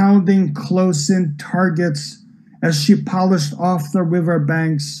was pounding close in targets as she polished off the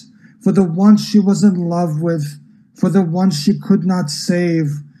riverbanks for the one she was in love with, for the one she could not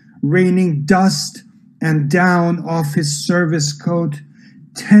save, raining dust and down off his service coat,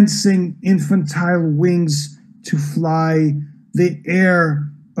 tensing infantile wings to fly, the air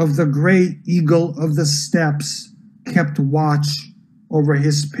of the gray eagle of the steppes kept watch over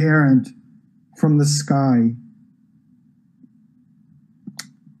his parent from the sky.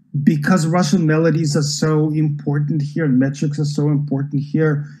 Because Russian melodies are so important here and metrics are so important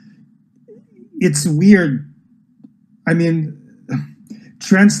here, it's weird. I mean,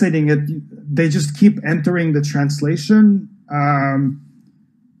 translating it, they just keep entering the translation,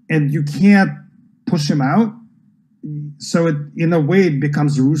 and you can't push them out. So in a way, it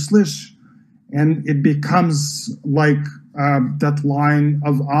becomes Ruslish, And it becomes like that line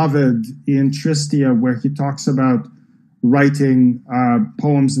of Ovid in Tristia where he talks about writing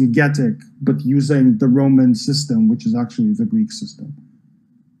poems in Getic, but using the Roman system, which is actually the Greek system.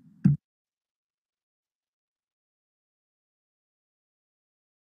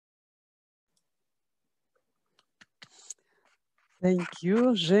 Thank you,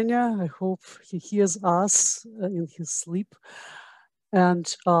 Zhenya. I hope he hears us in his sleep. And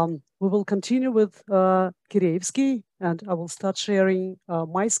we will continue with Kireevsky, and I will start sharing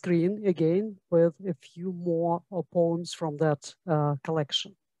my screen again with a few more poems from that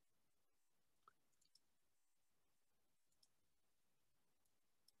collection.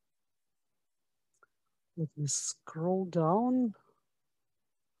 Let me scroll down,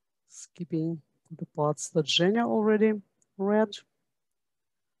 skipping the parts that Zhenya already read.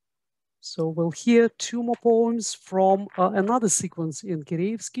 So we'll hear two more poems from another sequence in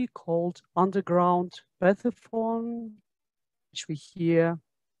Kireevsky called Underground Pathophone, which we hear,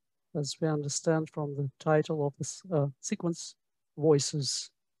 as we understand from the title of this sequence, Voices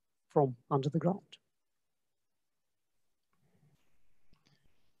from Under the Ground.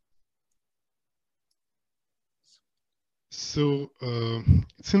 So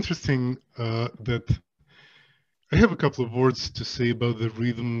it's interesting that I have a couple of words to say about the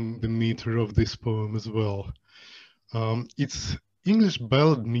rhythm, the meter of this poem as well. It's English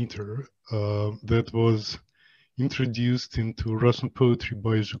ballad meter that was introduced into Russian poetry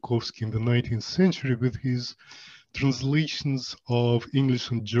by Zhukovsky in the 19th century with his translations of English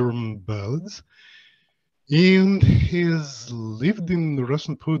and German ballads, and has lived in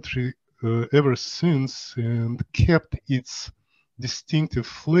Russian poetry ever since and kept its distinctive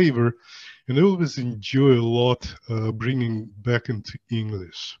flavor, and I always enjoy a lot bringing back into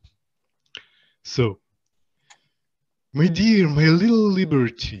English. So, my dear, my little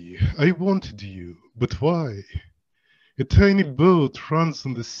liberty, I wanted you, but why? A tiny boat runs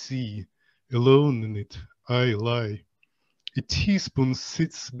on the sea, alone in it I lie. A teaspoon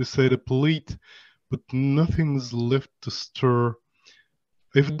sits beside a plate, but nothing's left to stir.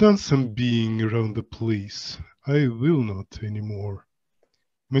 I've done some being around the place, I will not anymore.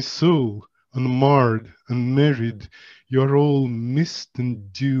 My soul, unmarred, unmarried, you are all mist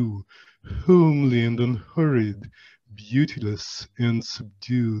and dew, homely and unhurried, beautiless and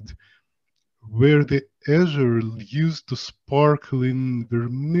subdued. Where the azure used to sparkle in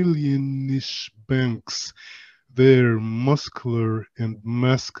vermilionish banks, there muscular and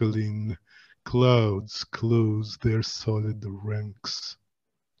masculine clouds close their solid ranks.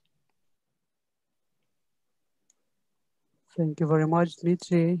 Thank you very much,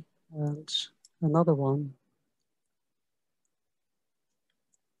 Dmitry. And another one.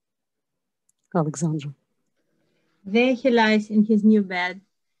 Alexandra. There he lies in his new bed,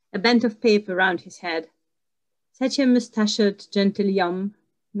 a band of paper round his head. Such a mustachioed gentle yum,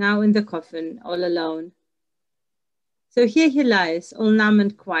 now in the coffin, all alone. So here he lies, all numb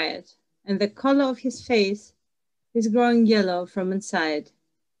and quiet, and the color of his face is growing yellow from inside.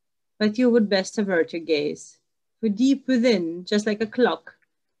 But you would best avert your gaze, for deep within, just like a clock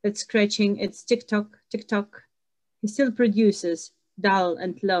that's scratching its tick-tock, tick-tock, he still produces, dull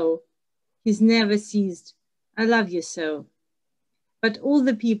and low. He's never ceased, I love you so. But all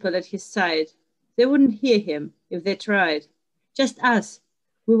the people at his side, they wouldn't hear him if they tried. Just us,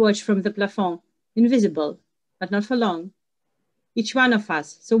 we watch from the plafond, invisible, but not for long. Each one of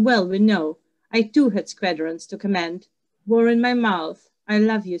us, so well we know, I too had squadrons to command, wore in my mouth, I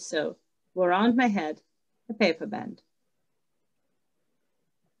love you so, wore round my head, a paper band.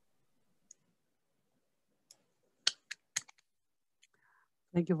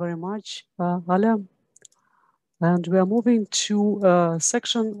 Thank you very much, Alia. And we are moving to a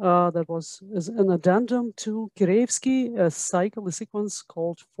section that is an addendum to Kireevsky, a cycle, a sequence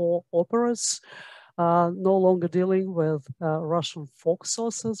called Four Operas, no longer dealing with Russian folk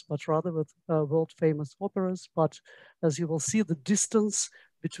sources, but rather with world-famous operas. But as you will see, the distance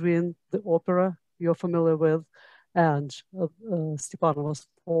between the opera you're familiar with and Stepanova's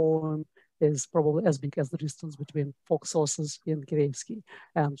poem is probably as big as the distance between folk sources in Kireevsky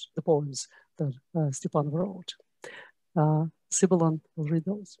and the poems that Stepanova wrote. Sibelan will read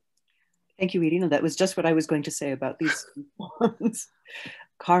those. Thank you, Irina. That was just what I was going to say about these poems.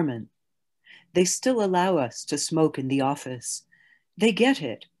 Carmen, they still allow us to smoke in the office. They get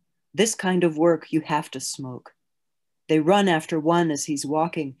it. This kind of work, you have to smoke. They run after one as he's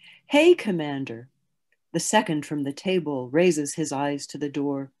walking. Hey, Commander. The second from the table raises his eyes to the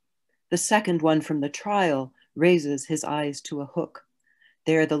door. The second one from the trial raises his eyes to a hook.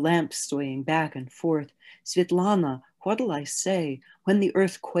 There the lamps swaying back and forth. Svetlana, What'll I say when the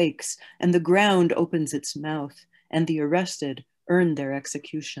earth quakes and the ground opens its mouth and the arrested earn their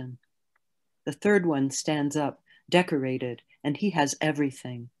execution? The third one stands up, decorated, and he has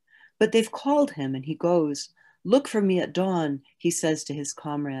everything. But they've called him and he goes. Look for me at dawn, he says to his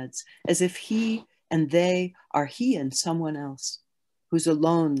comrades, as if he and they are he and someone else, who's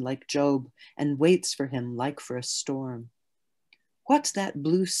alone like Job and waits for him like for a storm. What's that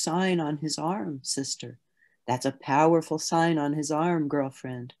blue sign on his arm, sister? That's a powerful sign on his arm,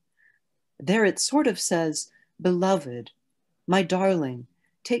 girlfriend. There it sort of says, beloved, my darling,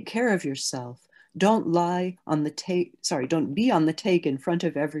 take care of yourself. Don't lie on the take, don't be on the take in front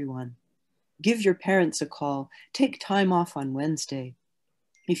of everyone. Give your parents a call. Take time off on Wednesday.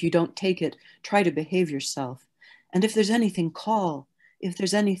 If you don't take it, try to behave yourself. And if there's anything, call. If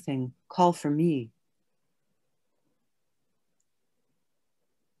there's anything, call for me.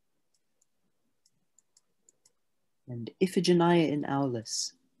 And Iphigenia in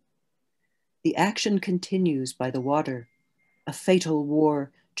Aulis. The action continues by the water. A fatal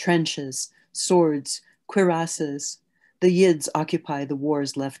war, trenches, swords, cuirasses. The Yids occupy the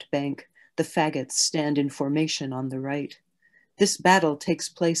war's left bank. The faggots stand in formation on the right. This battle takes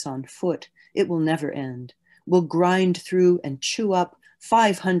place on foot. It will never end. We'll grind through and chew up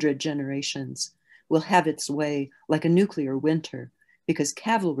 500 generations. We'll have its way like a nuclear winter because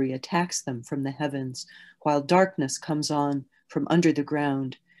cavalry attacks them from the heavens while darkness comes on from under the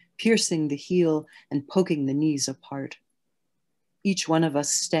ground, piercing the heel and poking the knees apart. Each one of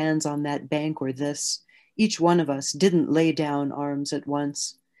us stands on that bank or this. Each one of us didn't lay down arms at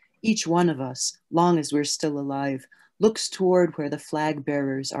once. Each one of us, long as we're still alive, looks toward where the flag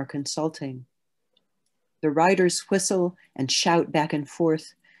bearers are consulting. The riders whistle and shout back and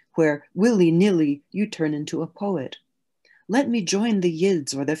forth, where willy-nilly you turn into a poet. Let me join the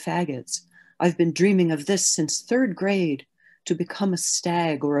Yids or the faggots. I've been dreaming of this since 3rd grade, to become a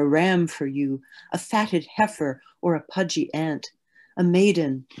stag or a ram for you, a fatted heifer or a pudgy ant, a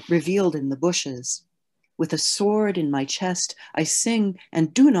maiden revealed in the bushes. With a sword in my chest, I sing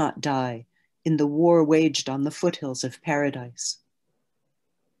and do not die in the war waged on the foothills of paradise.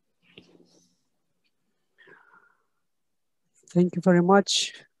 Thank you very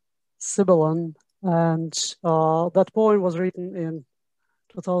much, Sibelan. And that poem was written in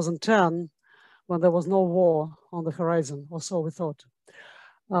 2010 when there was no war on the horizon, or so we thought.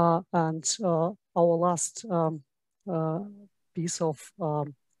 And our last piece of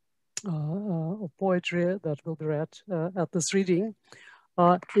poetry that will be read at this reading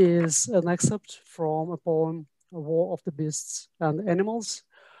is an excerpt from a poem, War of the Beasts and Animals,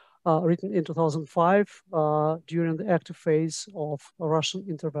 written in 2005 during the active phase of a Russian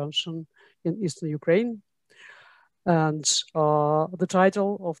intervention in eastern Ukraine. And the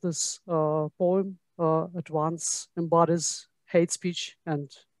title of this poem at once embodies hate speech and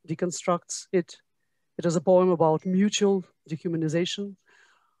deconstructs it. It is a poem about mutual dehumanization,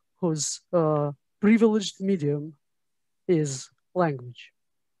 whose privileged medium is language.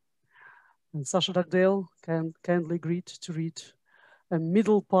 And Sasha Dugdale can kindly agree to read a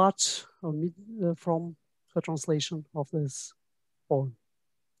middle part from her translation of this poem.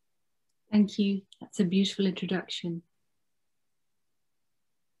 Thank you. That's a beautiful introduction.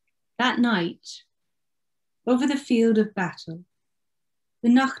 That night, over the field of battle, the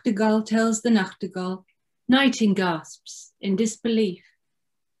nachtigall tells the nachtigall, night in gasps, in disbelief.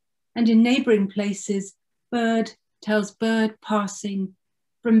 And in neighboring places, bird tells bird passing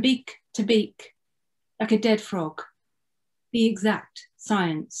from beak to beak, like a dead frog, the exact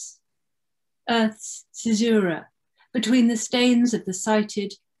science. Earth's caesura, between the stains of the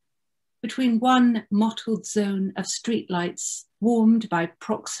sighted, between one mottled zone of streetlights warmed by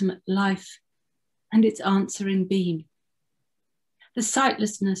proximate life and its answering beam. The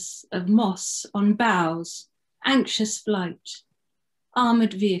sightlessness of moss on boughs, anxious flight,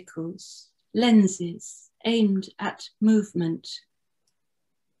 armored vehicles, lenses aimed at movement.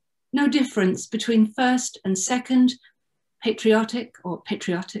 No difference between first and second, patriotic or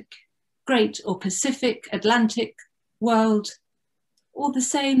patriotic, great or Pacific, Atlantic, world. All the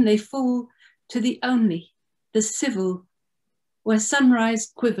same, they fall to the only, the civil, where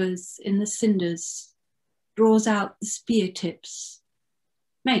sunrise quivers in the cinders, draws out the spear tips.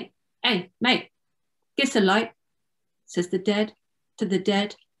 Mate, hey, mate, give the light, says the dead to the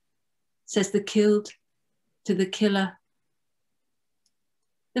dead, says the killed to the killer.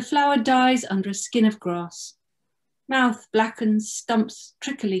 The flower dies under a skin of grass. Mouth blackens, stumps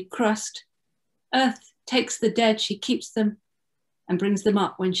trickly crust. Earth takes the dead, she keeps them and brings them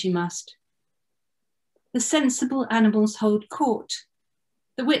up when she must. The sensible animals hold court.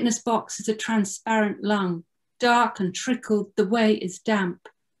 The witness box is a transparent lung, dark and trickled, the way is damp.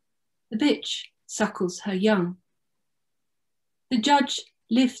 The bitch suckles her young. The judge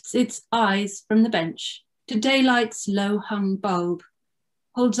lifts its eyes from the bench to daylight's low-hung bulb,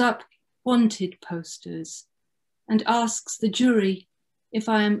 holds up wanted posters, and asks the jury if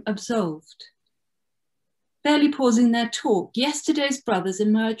I am absolved. Barely pausing their talk, yesterday's brothers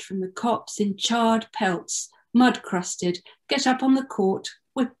emerge from the copse in charred pelts, mud-crusted, get up on the court,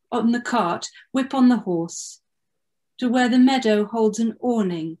 whip on the cart, whip on the horse, to where the meadow holds an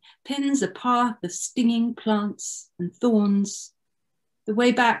awning, pins a path of stinging plants and thorns. The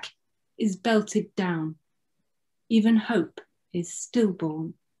way back is belted down. Even hope is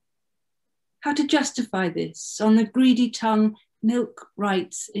stillborn. How to justify this? On the greedy tongue, milk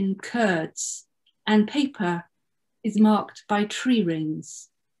writes in curds, and paper is marked by tree rings,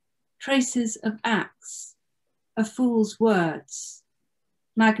 traces of axe, a fool's words,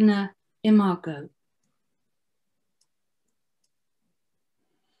 magna imago.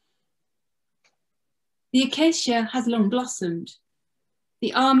 The acacia has long blossomed.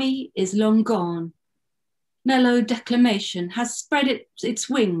 The army is long gone. Mellow declamation has spread its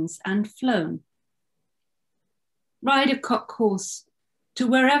wings and flown. Ride a cock horse to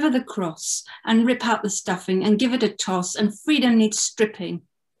wherever the cross and rip out the stuffing and give it a toss, and freedom needs stripping.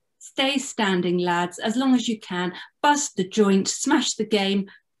 Stay standing, lads, as long as you can. Bust the joint, smash the game.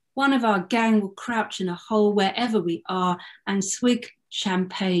 One of our gang will crouch in a hole wherever we are and swig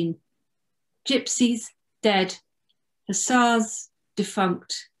champagne. Gypsies dead, hussars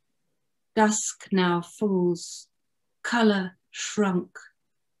defunct. Dusk now falls, colour shrunk.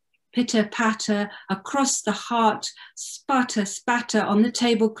 Pitter-patter across the heart, sputter-spatter on the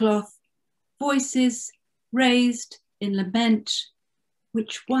tablecloth, voices raised in lament,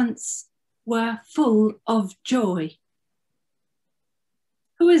 which once were full of joy.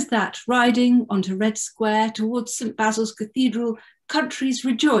 Who is that riding onto Red Square towards St. Basil's Cathedral? Countries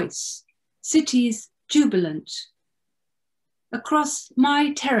rejoice, cities jubilant. Across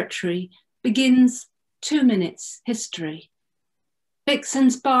my territory begins 2 minutes history.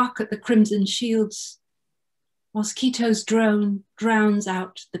 Vixens bark at the crimson shields. Mosquitoes drone drowns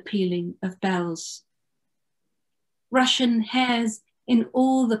out the pealing of bells. Russian hares in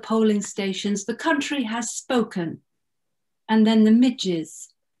all the polling stations. The country has spoken. And then the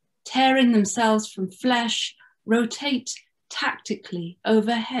midges, tearing themselves from flesh, rotate tactically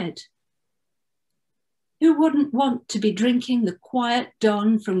overhead. Who wouldn't want to be drinking the quiet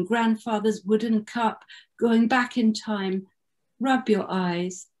dawn from grandfather's wooden cup, going back in time? Rub your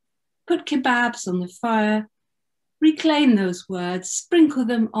eyes, put kebabs on the fire, reclaim those words, sprinkle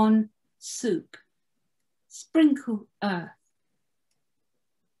them on soup, sprinkle earth.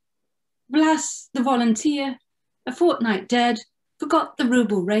 Vlas the volunteer, a fortnight dead, forgot the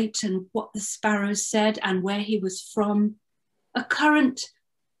ruble rate and what the sparrows said and where he was from. A current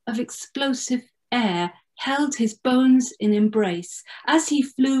of explosive air held his bones in embrace. As he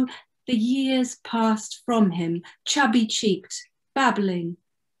flew, the years passed from him, chubby-cheeked, babbling.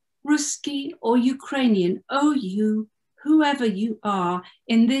 Ruski or Ukrainian, oh you, whoever you are,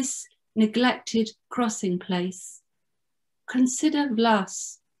 in this neglected crossing place. Consider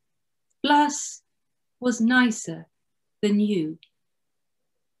Vlas. Vlas was nicer than you.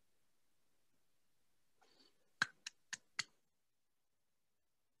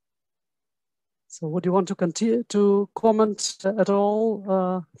 So would you want to continue to comment at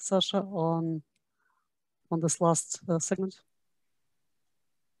all, Sasha, on this last segment?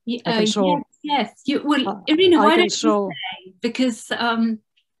 Yes. Irina, why don't you say? Because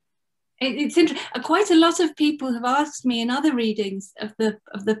it's interesting. Quite a lot of people have asked me in other readings of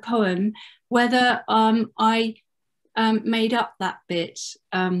the poem whether I made up that bit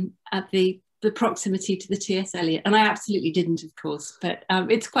at the proximity to the T.S. Eliot, and I absolutely didn't, of course. But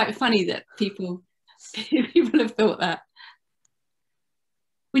it's quite funny that people have thought that.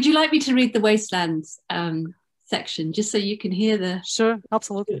 Would you like me to read the Wastelands section, just so you can hear the... Sure,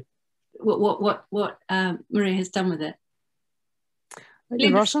 absolutely. What Maria has done with it.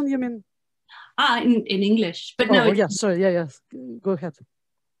 In Russian, you mean? In English, but no. Oh, yeah, sorry, yeah. Go ahead.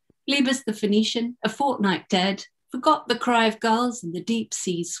 Libas the Phoenician, a fortnight dead, forgot the cry of gulls and the deep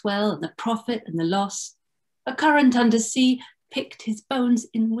sea swell and the profit and the loss. A current under sea picked his bones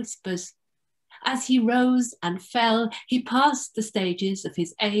in whispers. As he rose and fell, he passed the stages of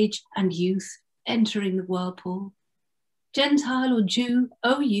his age and youth, entering the whirlpool. Gentile or Jew,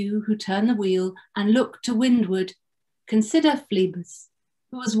 O you who turn the wheel and look to windward, consider Phlebas,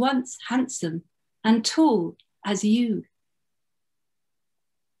 who was once handsome and tall as you.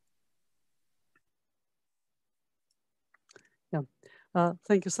 Yeah,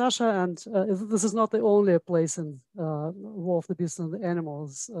 Thank you, Sasha. And this is not the only place in War of the Beasts and the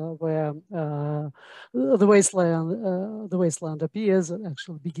Animals where the wasteland appears. It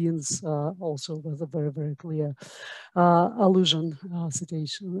actually begins also with a very, very clear allusion,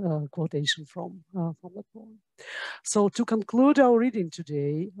 citation, quotation from the poem. So to conclude our reading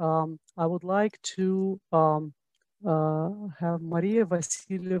today, I would like to have Maria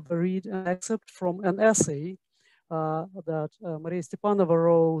Vassileva read an excerpt from an essay that Maria Stepanova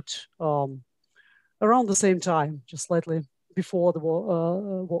wrote around the same time, just slightly before the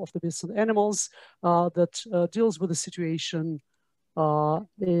War of the Beasts and Animals, that deals with the situation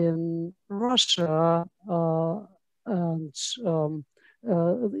in Russia and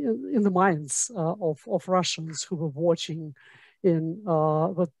in the minds of Russians who were watching in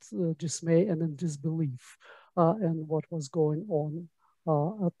with dismay and in disbelief and what was going on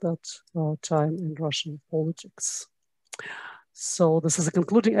at that time in Russian politics. So this is a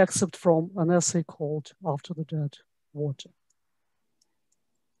concluding excerpt from an essay called After the Dead Water.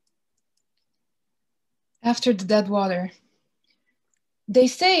 After the dead water. They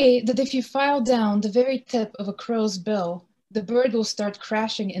say that if you file down the very tip of a crow's bill, the bird will start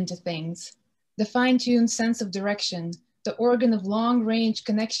crashing into things. The fine-tuned sense of direction, the organ of long-range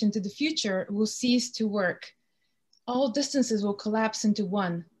connection to the future will cease to work. All distances will collapse into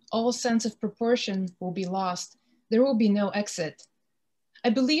one. All sense of proportion will be lost. There will be no exit. I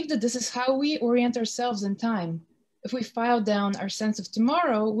believe that this is how we orient ourselves in time. If we file down our sense of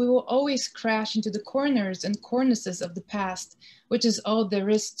tomorrow, we will always crash into the corners and cornices of the past, which is all there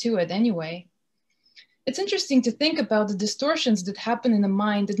is to it anyway. It's interesting to think about the distortions that happen in a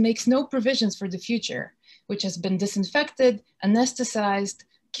mind that makes no provisions for the future, which has been disinfected, anesthetized,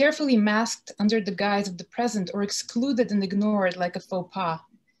 carefully masked under the guise of the present or excluded and ignored like a faux pas.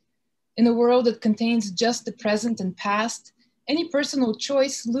 In a world that contains just the present and past, any personal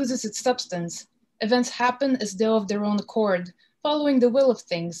choice loses its substance. Events happen as though of their own accord, following the will of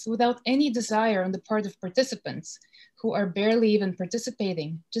things without any desire on the part of participants, who are barely even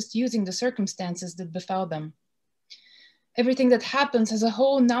participating, just using the circumstances that befell them. Everything that happens has a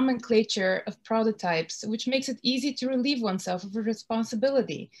whole nomenclature of prototypes, which makes it easy to relieve oneself of a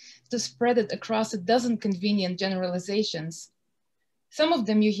responsibility, to spread it across a dozen convenient generalizations. Some of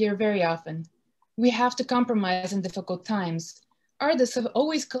them you hear very often. We have to compromise in difficult times. Artists have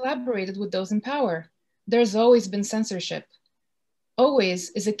always collaborated with those in power. There's always been censorship.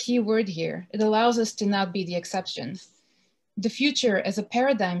 Always is a key word here. It allows us to not be the exception. The future as a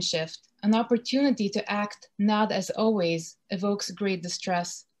paradigm shift, an opportunity to act not as always, evokes great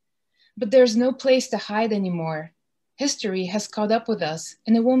distress. But there's no place to hide anymore. History has caught up with us,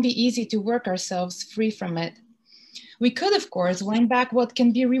 and it won't be easy to work ourselves free from it. We could, of course, wind back what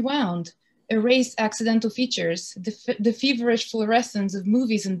can be rewound, erase accidental features, the feverish fluorescence of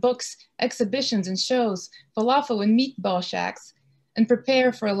movies and books, exhibitions and shows, falafel and meatball shacks, and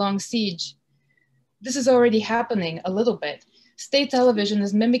prepare for a long siege. This is already happening a little bit. State television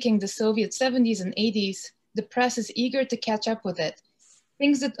is mimicking the Soviet 70s and 80s. The press is eager to catch up with it.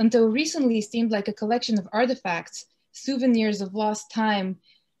 Things that until recently seemed like a collection of artifacts, souvenirs of lost time,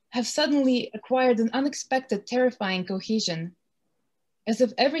 have suddenly acquired an unexpected, terrifying cohesion. As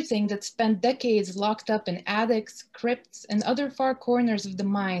if everything that spent decades locked up in attics, crypts, and other far corners of the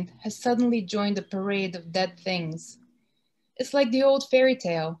mind has suddenly joined a parade of dead things. It's like the old fairy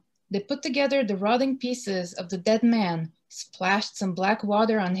tale. They put together the rotting pieces of the dead man, splashed some black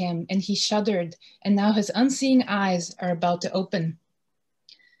water on him, and he shuddered, and now his unseeing eyes are about to open.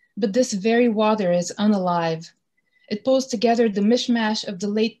 But this very water is unalive. It pulls together the mishmash of the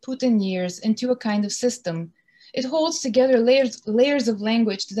late Putin years into a kind of system. It holds together layers of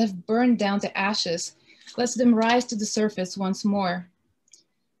language that have burned down to ashes, lets them rise to the surface once more.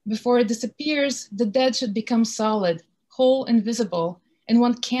 Before it disappears, the dead should become solid, whole and visible, and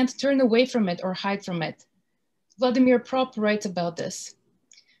one can't turn away from it or hide from it. Vladimir Prop writes about this.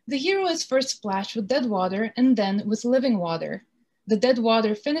 The hero is first splashed with dead water and then with living water. The dead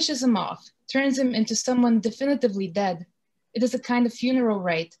water finishes him off, turns him into someone definitively dead. It is a kind of funeral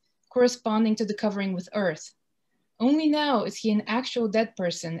rite, corresponding to the covering with earth. Only now is he an actual dead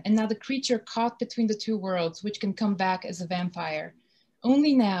person and not a creature caught between the two worlds, which can come back as a vampire.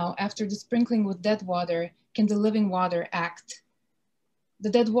 Only now, after the sprinkling with dead water, can the living water act. The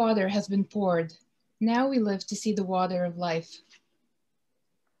dead water has been poured. Now we live to see the water of life.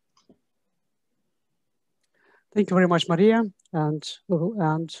 Thank you very much, Maria. And we will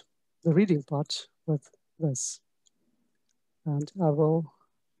end the reading part with this. And I will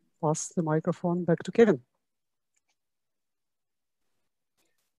pass the microphone back to Kevin.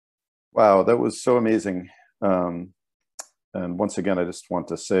 Wow, that was so amazing. And once again, I just want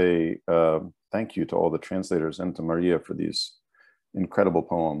to say thank you to all the translators and to Maria for these incredible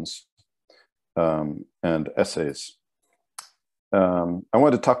poems and essays. I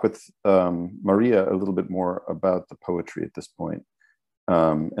wanted to talk with Maria a little bit more about the poetry at this point.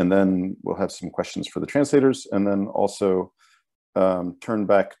 And then we'll have some questions for the translators, and then also turn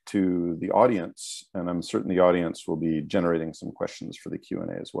back to the audience. And I'm certain the audience will be generating some questions for the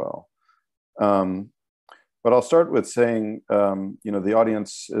Q&A as well. But I'll start with saying, you know, the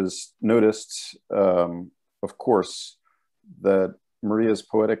audience has noticed, of course, that Maria's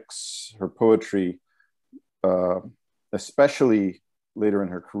poetics, her poetry, especially later in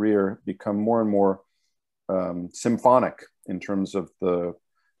her career, become more and more symphonic in terms of the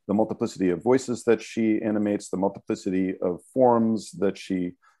multiplicity of voices that she animates, the multiplicity of forms that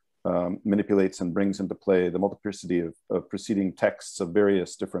she manipulates and brings into play, the multiplicity of preceding texts of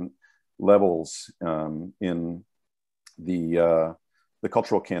various different levels in the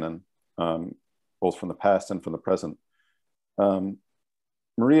cultural canon, both from the past and from the present.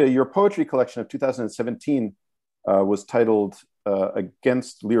 Maria, your poetry collection of 2017 was titled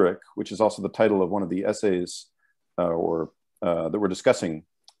Against Lyric, which is also the title of one of the essays that we're discussing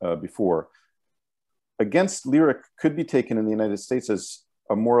before. Against Lyric could be taken in the United States as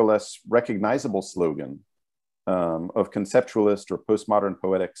a more or less recognizable slogan of conceptualist or postmodern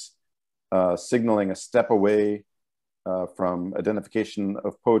poetics, signaling a step away from identification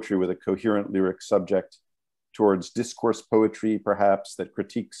of poetry with a coherent lyric subject towards discourse poetry, perhaps, that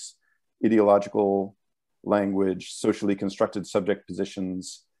critiques ideological language, socially constructed subject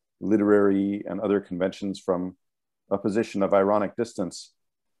positions, literary and other conventions from a position of ironic distance.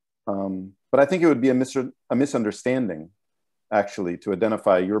 But I think it would be a misunderstanding, actually, to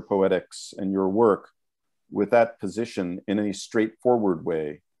identify your poetics and your work with that position in any straightforward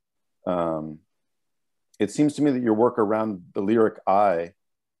way. It seems to me that your work around the lyric I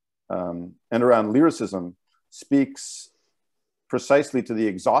and around lyricism speaks precisely to the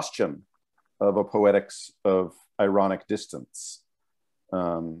exhaustion of a poetics of ironic distance. I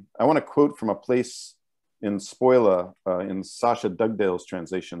want to quote from a place in Spoila, in Sasha Dugdale's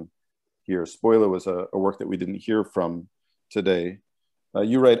translation here. Spoila was a work that we didn't hear from today.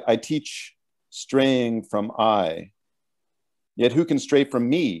 You write, I teach straying from I, yet who can stray from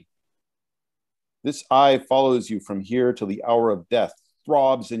me? This I follows you from here till the hour of death,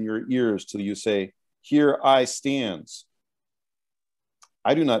 throbs in your ears till you say, here I stands.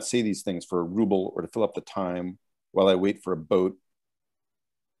 I do not say these things for a ruble or to fill up the time while I wait for a boat.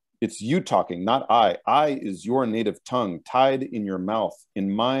 It's you talking, not I. I is your native tongue tied in your mouth.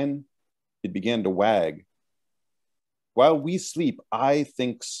 In mine, it began to wag. While we sleep, I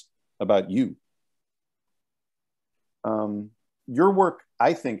thinks about you. Your work,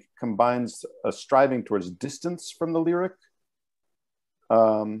 I think, combines a striving towards distance from the lyric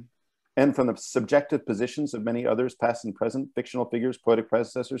and from the subjective positions of many others, past and present, fictional figures, poetic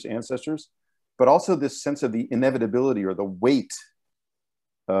predecessors, ancestors, but also this sense of the inevitability or the weight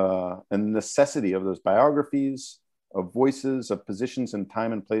and necessity of those biographies, of voices, of positions in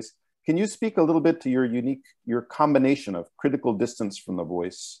time and place. Can you speak a little bit to your combination of critical distance from the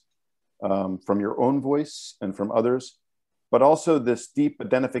voice, from your own voice and from others, but also this deep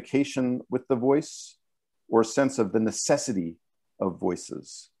identification with the voice or sense of the necessity of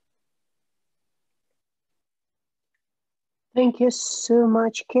voices? Thank you so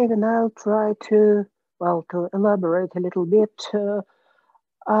much, Kevin. I'll try to elaborate a little bit.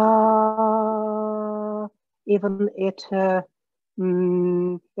 Even it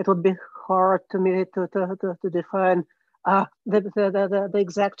would be hard to me to define the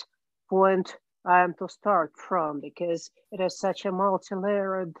exact point I am to start from, because it is such a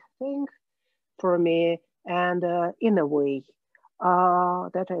multi-layered thing for me, and in a way,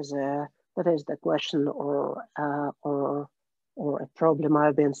 that is the question or a problem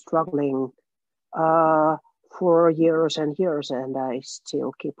I've been struggling for years and years, and I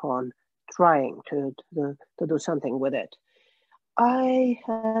still keep on trying to do something with it. I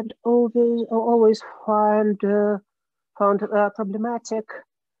had always found problematic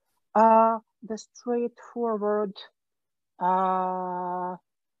the straightforward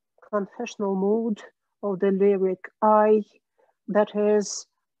confessional mood of the lyric I, that is,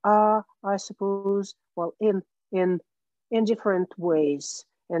 I suppose, well, in different ways,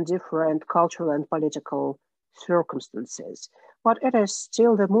 in different cultural and political circumstances. But it is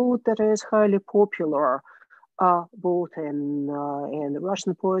still the mood that is highly popular, both in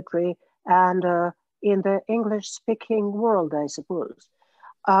Russian poetry and in the English-speaking world, I suppose.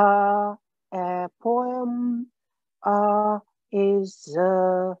 A poem is,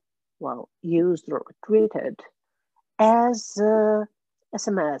 used or treated as a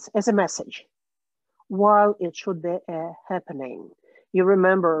message, while it should be a happening. You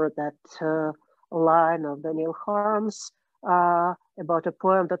remember that line of Daniel Harms about a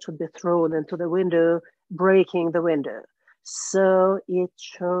poem that should be thrown into the window, breaking the window. So it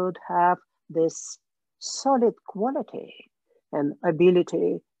should have this solid quality and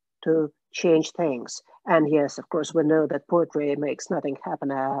ability to change things. And yes, of course, we know that poetry makes nothing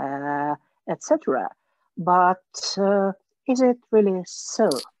happen, etc. But is it really so?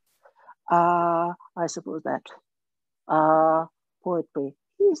 I suppose that poetry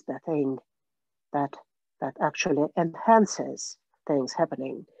is the thing that actually enhances things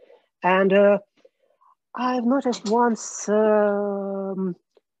happening. And I've noticed once,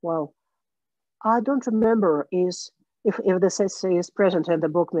 well, I don't remember if this essay is present in the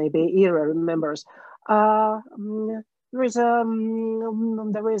book, maybe Ira remembers. There is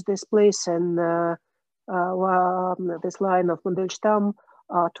this place in this line of Mandelstam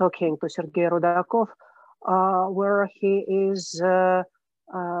talking to Sergei Rudakov, where he is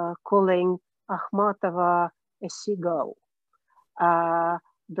calling Akhmatova a seagull,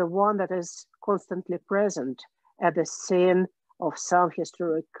 the one that is constantly present at the scene of some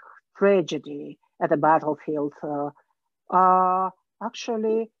historic tragedy at the battlefield.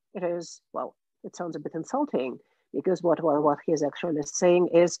 Actually, it is, well, it sounds a bit insulting, because what he's actually saying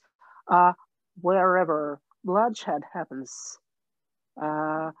is wherever bloodshed happens,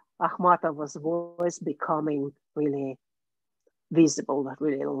 Akhmatova's voice becoming really visible,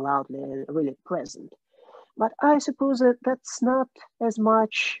 really loudly, really present. But I suppose that that's not as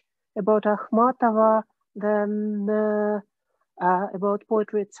much about Akhmatova than about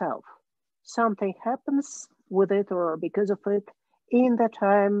poetry itself. Something happens with it or because of it in the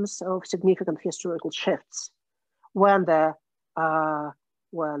times of significant historical shifts, when the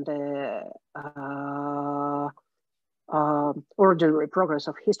ordinary progress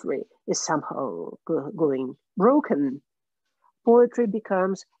of history is somehow going broken. Poetry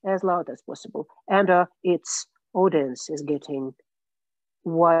becomes as loud as possible, and its audience is getting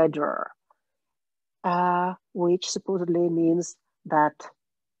wider, which supposedly means that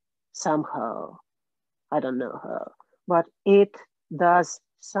somehow, I don't know how, but it does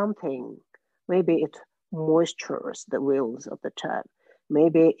something. Maybe it moistures the wheels of the time.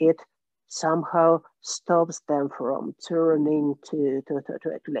 Maybe it somehow stops them from turning to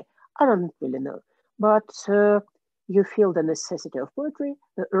actually, I don't really know. But you feel the necessity of poetry,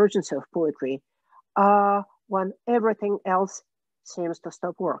 the urgency of poetry, when everything else seems to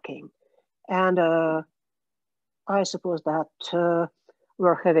stop working. And I suppose that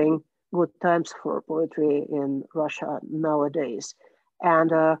we're having good times for poetry in Russia nowadays.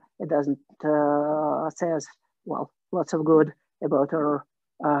 And it doesn't says, well, lots of good about our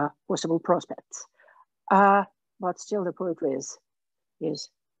possible prospects. But still the poetry is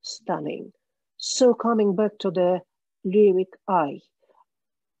stunning. So coming back to the lyric I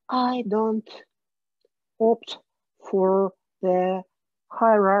don't opt for the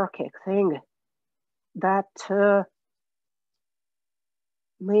hierarchic thing that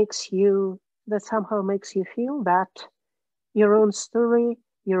somehow makes you feel that your own story,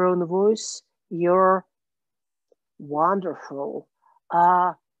 your own voice, your wonderful,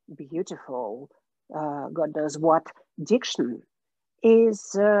 beautiful, God knows what diction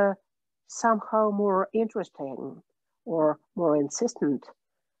is somehow more interesting or more insistent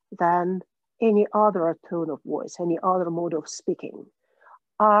than any other tone of voice, any other mode of speaking.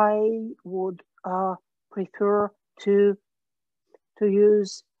 I would prefer to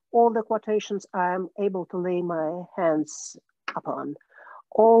use all the quotations I am able to lay my hands upon,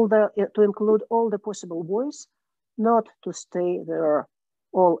 to include all the possible voice, not to stay there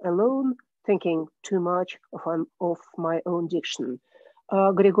all alone, thinking too much of my own diction.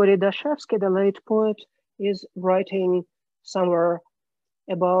 Grigory Dashevsky, the late poet, is writing somewhere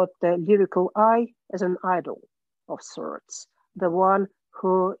about the lyrical I as an idol of sorts, the one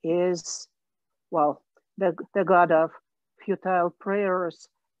who is, well, the god of futile prayers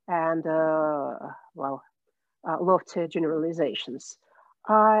and, lofty generalizations.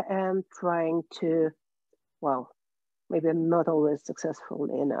 I am trying to, well, maybe not always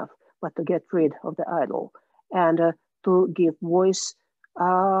successfully enough, but to get rid of the idol and to give voice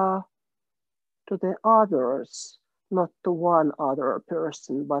to the others, not to one other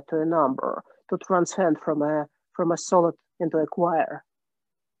person, but to a number, to transcend from a solid into a choir.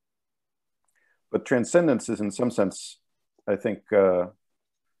 But transcendence is, in some sense, I think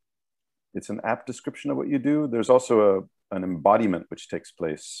it's an apt description of what you do. There's also an embodiment which takes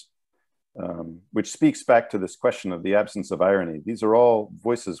place, which speaks back to this question of the absence of irony. These are all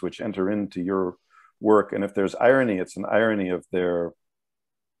voices which enter into your work. And if there's irony, it's an irony of their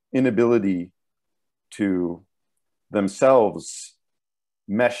inability to themselves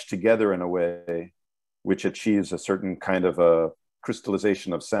mesh together in a way which achieves a certain kind of a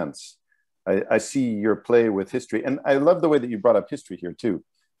crystallization of sense. I see your play with history, and I love the way that you brought up history here too.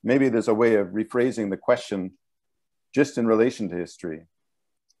 Maybe there's a way of rephrasing the question just in relation to history.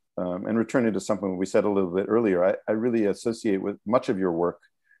 And returning to something we said a little bit earlier, I really associate with much of your work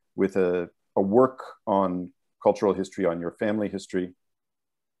with a work on cultural history, on your family history.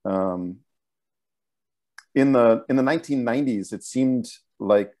 In the 1990s, it seemed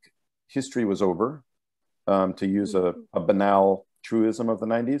like history was over, to use a banal truism of the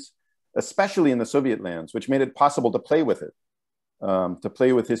 90s, especially in the Soviet lands, which made it possible to play with it, to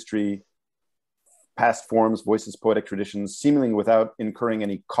play with history, past forms, voices, poetic traditions, seemingly without incurring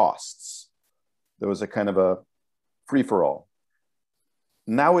any costs. There was a kind of a free-for-all.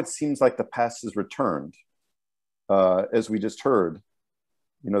 Now it seems like the past has returned. As we just heard,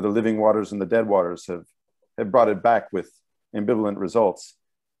 the living waters and the dead waters have brought it back with ambivalent results.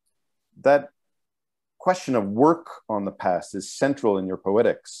 That question of work on the past is central in your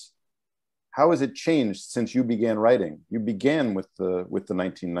poetics. How has it changed since you began writing? You began with the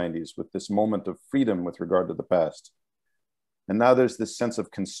 1990s, with this moment of freedom with regard to the past. And now there's this sense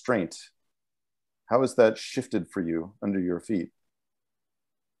of constraint. How has that shifted for you under your feet?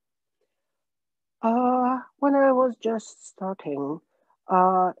 When I was just starting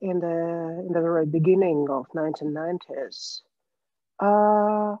in the very beginning of 1990s,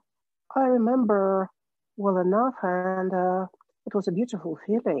 I remember well enough, and it was a beautiful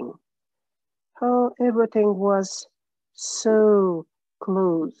feeling. How everything was so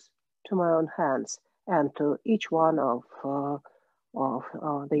close to my own hands and to each one of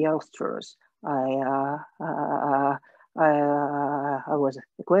the youngsters I was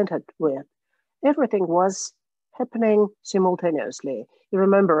acquainted with. Everything was happening simultaneously. You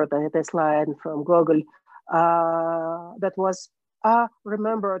remember this line from Gogol that was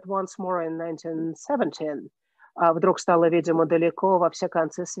remembered once more in 1917. Вдруг стало видимо далеко во все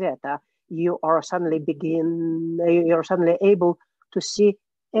концы света. You are suddenly able to see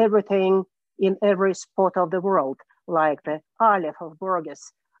everything in every spot of the world, like the Aleph of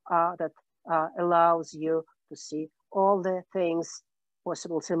Borges that allows you to see all the things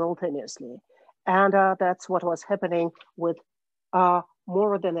possible simultaneously. And that's what was happening with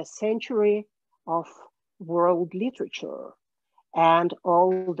more than a century of world literature and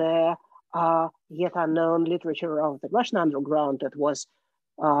all the yet unknown literature of the Russian underground that was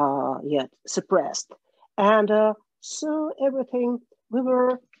yet suppressed. And so everything, we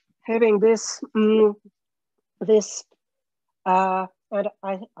were having this, and I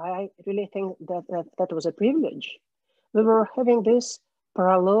really think that was a privilege. We were having this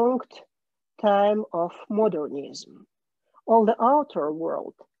prolonged time of modernism. All the outer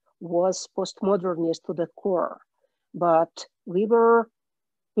world was postmodernist to the core, but we were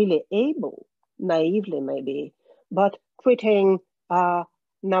really able, naively maybe, but treating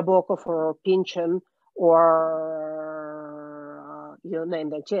Nabokov or Pynchon or you name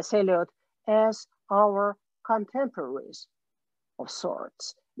them, T.S. Eliot, as our contemporaries of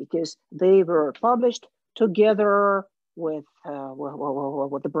sorts, because they were published together with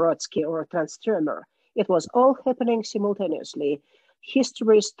the Brodsky or Transturner. It was all happening simultaneously.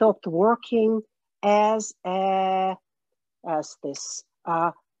 History stopped working as this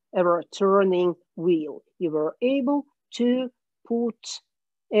ever-turning wheel. You were able to put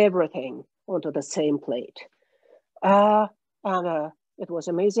everything onto the same plate. And it was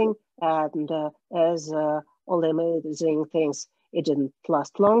amazing. And as all the amazing things, it didn't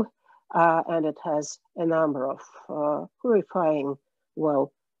last long. And it has a number of horrifying,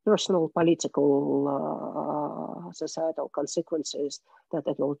 well, personal, political, societal consequences that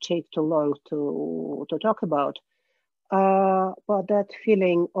it will take too long to talk about. But that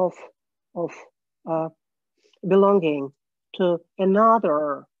feeling of belonging to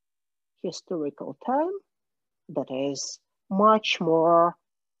another historical time that is much more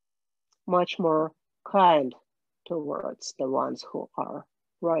kind towards the ones who are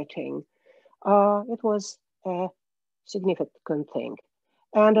writing. It was a significant thing.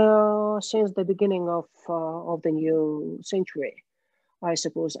 And since the beginning of the new century, I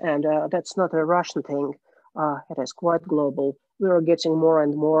suppose, and that's not a Russian thing, it is quite global. We are getting more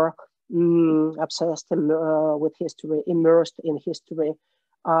and more obsessed with history, immersed in history.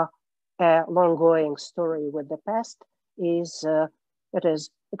 A long-going story with the past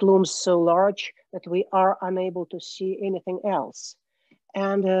it looms so large that we are unable to see anything else.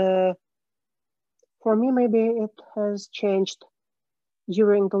 And for me, maybe it has changed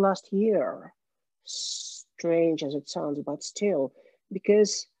during the last year, strange as it sounds, but still,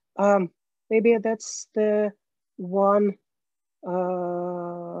 because maybe that's the one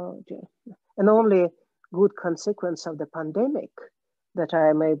and only good consequence of the pandemic that I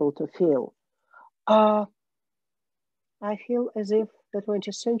am able to feel. I feel as if the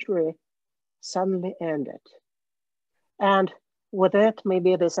 20th century suddenly ended. And with it,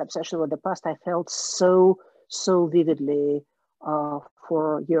 maybe this obsession with the past, I felt so vividly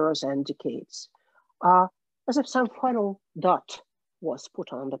for years and decades. As if some final dot was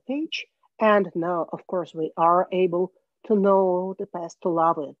put on the page. And now, of course, we are able to know the past, to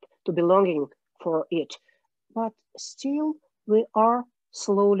love it, to be longing for it. But still, we are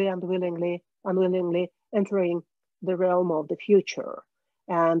slowly and unwillingly entering the realm of the future.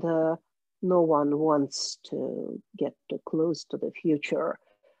 And no one wants to get too close to the future.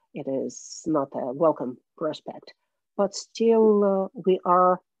 It is not a welcome prospect. But still, we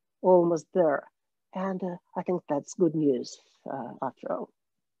are almost there. And I think that's good news after all.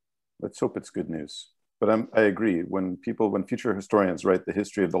 Let's hope it's good news. But I agree, when future historians write the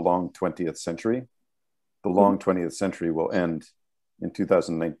history of the long 20th century, the long 20th century will end in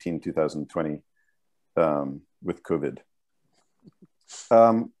 2019, 2020 with COVID.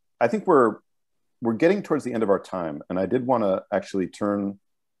 I think we're getting towards the end of our time, and I did want to actually turn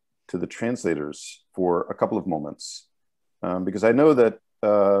to the translators for a couple of moments, because I know that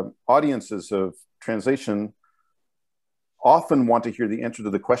audiences of translation often want to hear the answer to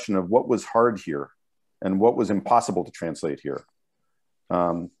the question of what was hard here and what was impossible to translate here.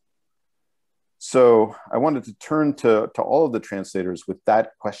 So I wanted to turn to all of the translators with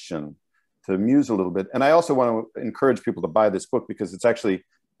that question to muse a little bit. And I also want to encourage people to buy this book, because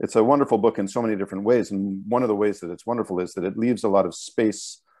it's a wonderful book in so many different ways. And one of the ways that it's wonderful is that it leaves a lot of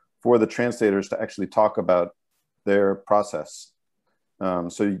space for the translators to actually talk about their process.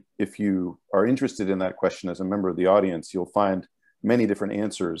 So if you are interested in that question as a member of the audience, you'll find many different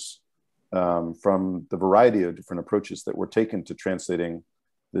answers from the variety of different approaches that were taken to translating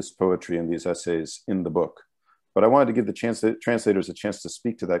this poetry and these essays in the book. But I wanted to give the translators a chance to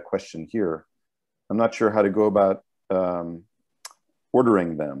speak to that question here. I'm not sure how to go about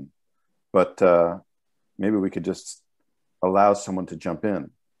ordering them, but maybe we could just allow someone to jump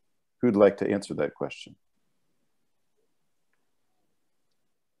in. Who'd like to answer that question?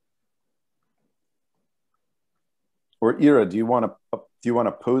 Or Ira, do you want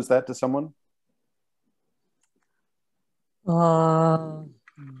to pose that to someone? No.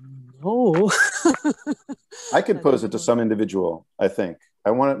 I could pose it to some individual, I think.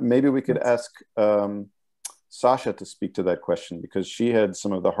 Maybe we could ask Sasha to speak to that question, because she had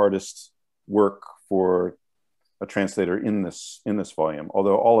some of the hardest work for a translator in this volume,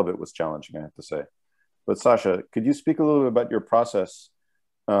 although all of it was challenging, I have to say. But Sasha, could you speak a little bit about your process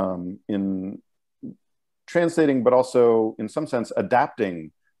in translating, but also in some sense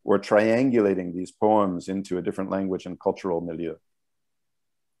adapting or triangulating these poems into a different language and cultural milieu?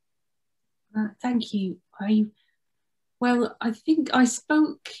 Thank you. I think I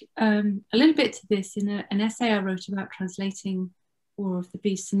spoke a little bit to this in an essay I wrote about translating War of the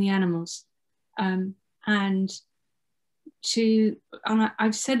Beasts and the Animals, and I've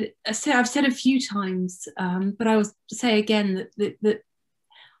said a few times, but I will say again that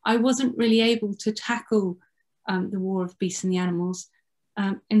I wasn't really able to tackle the War of the Beasts and the Animals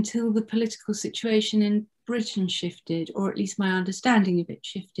until the political situation in Britain shifted, or at least my understanding of it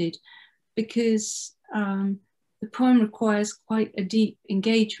shifted, because the poem requires quite a deep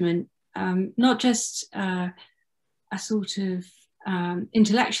engagement, not just a sort of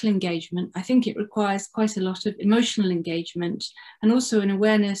intellectual engagement. I think it requires quite a lot of emotional engagement, and also an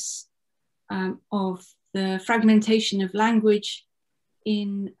awareness of the fragmentation of language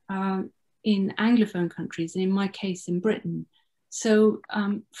in Anglophone countries, and in my case in Britain. So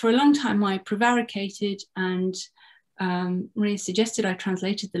for a long time I prevaricated, and Maria suggested I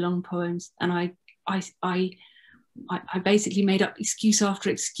translated the long poems, and I basically made up excuse after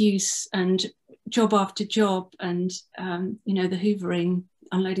excuse and job after job, and you know, the hoovering,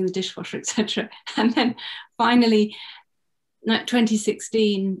 unloading the dishwasher, etc. And then finally,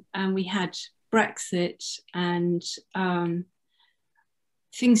 2016, we had Brexit, and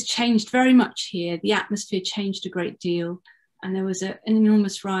things changed very much here. The atmosphere changed a great deal, and there was an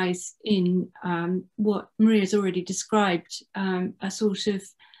enormous rise in what Maria's already described, a sort of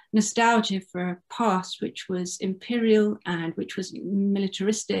nostalgia for a past which was imperial and which was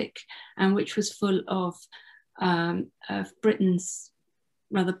militaristic and which was full of Britain's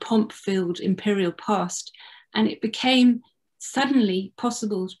rather pomp-filled imperial past. And it became suddenly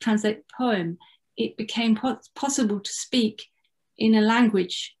possible to translate the poem. It became possible to speak in a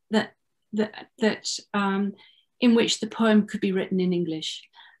language that in which the poem could be written in English.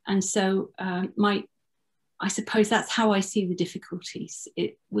 And so I suppose that's how I see the difficulties.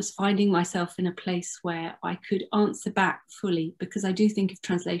 It was finding myself in a place where I could answer back fully, because I do think of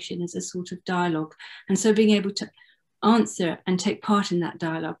translation as a sort of dialogue. And so being able to answer and take part in that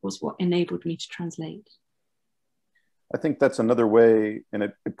dialogue was what enabled me to translate. I think that's another way, and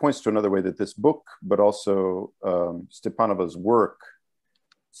it points to another way that this book, but also Stepanova's work,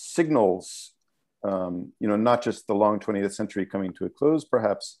 signals, not just the long 20th century coming to a close,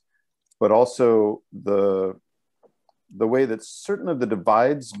 perhaps, but also the way that certain of the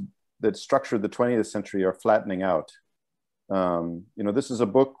divides that structured the 20th century are flattening out. This is a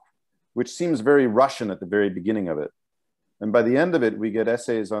book which seems very Russian at the very beginning of it. And by the end of it, we get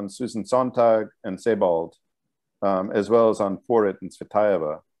essays on Susan Sontag and Sebald, as well as on Foret and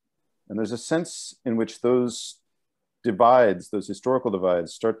Tsvetaeva. And there's a sense in which those divides, those historical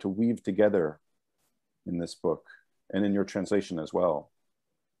divides, start to weave together in this book and in your translation as well.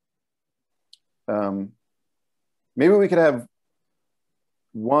 Maybe we could have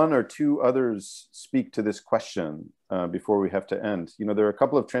one or two others speak to this question before we have to end. There are a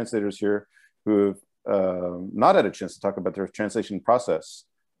couple of translators here who have not had a chance to talk about their translation process.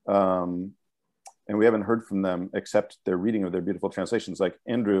 And we haven't heard from them except their reading of their beautiful translations, like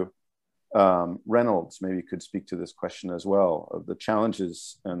Andrew Reynolds maybe could speak to this question as well, of the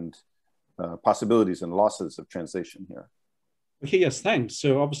challenges and possibilities and losses of translation here. Okay, yes, thanks.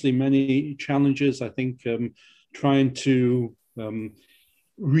 So obviously many challenges, I think, trying to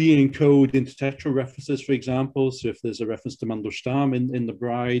re-encode intertextual references, for example. So if there's a reference to Mandelstam in The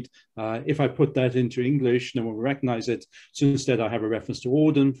Bride, if I put that into English, no one will recognize it. So instead I have a reference to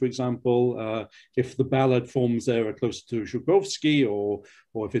Auden, for example. If the ballad forms there are closer to Zhukovsky, or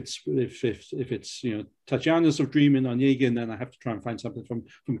if it's Tatiana's of Dreaming on Yegin, then I have to try and find something from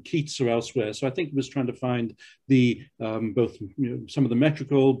Keats or elsewhere. So I think it was trying to find the both some of the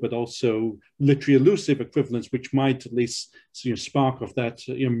metrical but also literary elusive equivalents, which might at least spark of that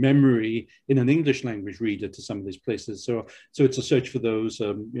memory in an English language reader to some of these places. So it's a search for those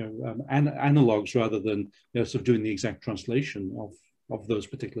analogs rather than sort of doing the exact translation of those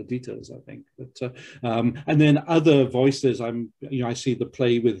particular details, I think. But and then other voices, I see the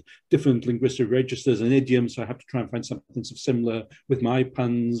play with different linguistic registers and idioms, so I have to try and find something similar with my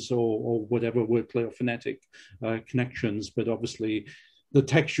puns or whatever wordplay or phonetic connections. But obviously, the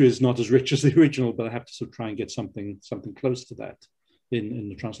texture is not as rich as the original, but I have to sort of try and get something close to that in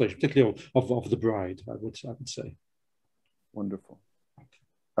the translation, particularly of The Bride, I would say. Wonderful.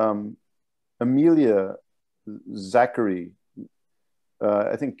 Amelia, Zachary,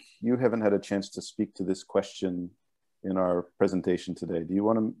 I think you haven't had a chance to speak to this question in our presentation today. Do you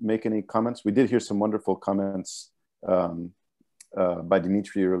want to make any comments? We did hear some wonderful comments by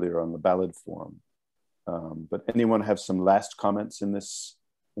Dmitry earlier on the ballad form. But anyone have some last comments in this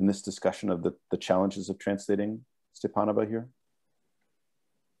discussion of the challenges of translating Stepanova here?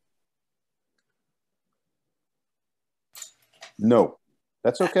 No,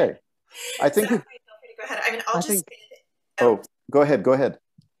 that's okay. I think. Zachary, feel free to go ahead. I mean, I'll just. Oh, go ahead. Go ahead.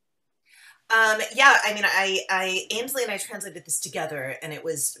 Yeah, I mean, Ainsley and I translated this together, and it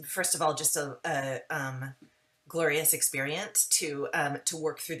was, first of all, just a glorious experience to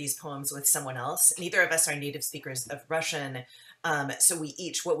work through these poems with someone else. Neither of us are native speakers of Russian, so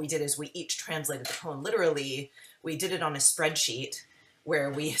what we did is we each translated the poem literally. We did it on a spreadsheet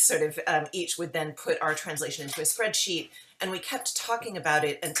where we sort of each would then put our translation into a spreadsheet, and we kept talking about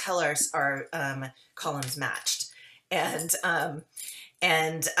it until our columns matched. And so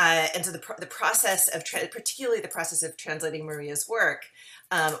the process of, particularly the process of translating Maria's work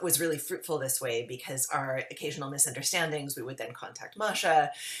was really fruitful this way, because our occasional misunderstandings, we would then contact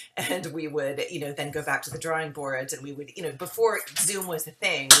Masha, and we would, then go back to the drawing boards, and we would, before Zoom was a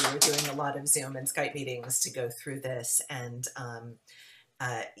thing, we were doing a lot of Zoom and Skype meetings to go through this and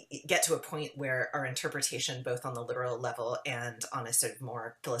get to a point where our interpretation, both on the literal level and on a sort of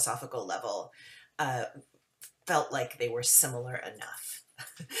more philosophical level, felt like they were similar enough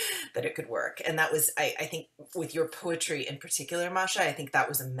that it could work. And that was, I think, with your poetry in particular, Masha, I think that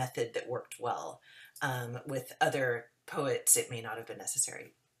was a method that worked well. With other poets, it may not have been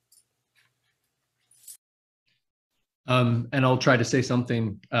necessary. And I'll try to say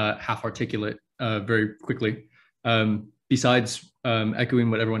something half articulate very quickly. Besides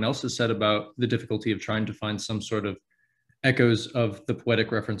echoing what everyone else has said about the difficulty of trying to find some sort of echoes of the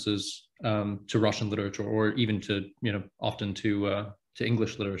poetic references to Russian literature, or even to, often to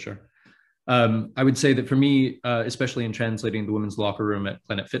English literature. I would say that for me, especially in translating The Women's Locker Room at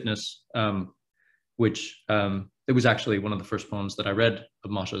Planet Fitness, which it was actually one of the first poems that I read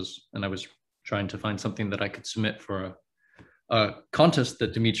of Masha's, and I was trying to find something that I could submit for a contest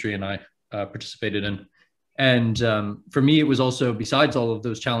that Dmitry and I participated in. And for me, it was also, besides all of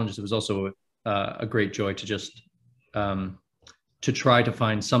those challenges, it was also a great joy to just to try to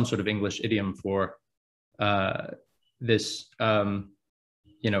find some sort of English idiom for this,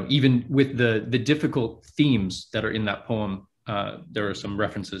 even with the difficult themes that are in that poem. There are some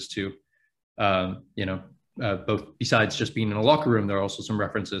references to, both, besides just being in a locker room, there are also some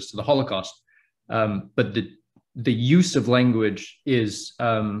references to the Holocaust. But the use of language is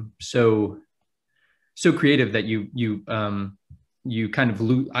so creative that you kind of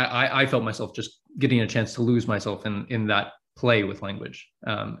lose. I felt myself just getting a chance to lose myself in that play with language,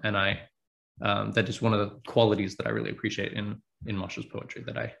 and that is one of the qualities that I really appreciate in Masha's poetry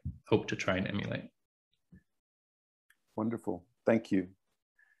that I hope to try and emulate. Wonderful, thank you.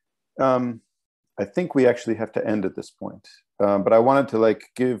 I think we actually have to end at this point, but I wanted to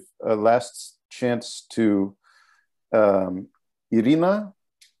give a last chance to Irina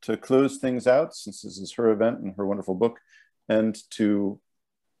to close things out, since this is her event and her wonderful book, and to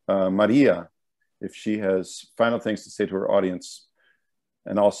Maria, if she has final things to say to her audience,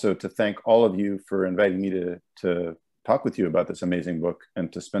 and also to thank all of you for inviting me to talk with you about this amazing book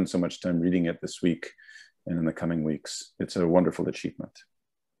and to spend so much time reading it this week and in the coming weeks. It's a wonderful achievement.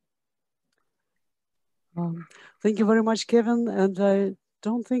 Thank you very much, Kevin. And I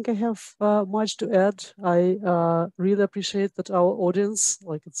don't think I have much to add. I really appreciate that our audience,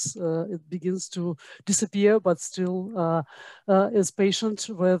 it begins to disappear, but still is patient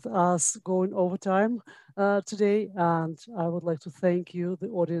with us going over time today. And I would like to thank you, the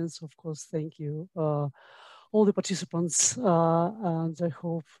audience, of course. Thank you, all the participants. And I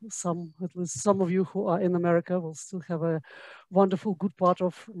hope at least some of you who are in America will still have a wonderful, good part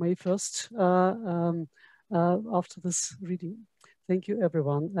of May 1st after this reading. Thank you,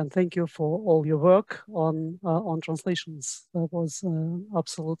 everyone, and thank you for all your work on translations. That was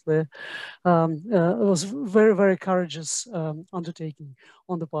absolutely, it was very, very courageous undertaking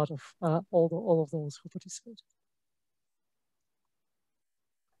on the part of all of those who participated.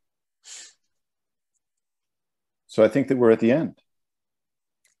 So I think that we're at the end.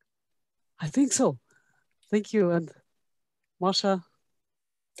 I think so. Thank you, and Masha.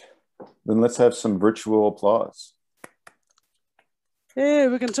 Then let's have some virtual applause. Hey,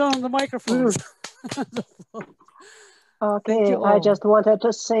 we can turn on the microphones. Okay, I just wanted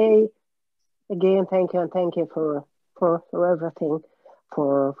to say again, thank you, and thank you for everything,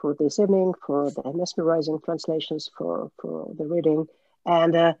 for this evening, for the mesmerizing translations, for the reading.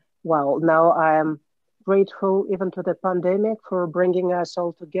 And well, now I am grateful even to the pandemic for bringing us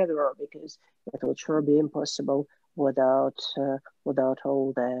all together, because it would sure be impossible without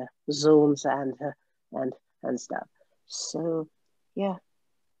all the Zooms and stuff. So yeah,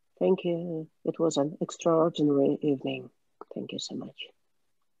 thank you. It was an extraordinary evening. Thank you so much.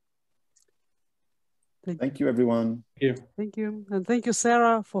 Thank you, everyone. Thank you. And thank you,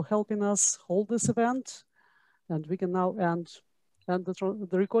 Sarah, for helping us hold this event. And we can now end the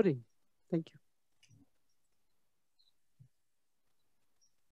recording. Thank you.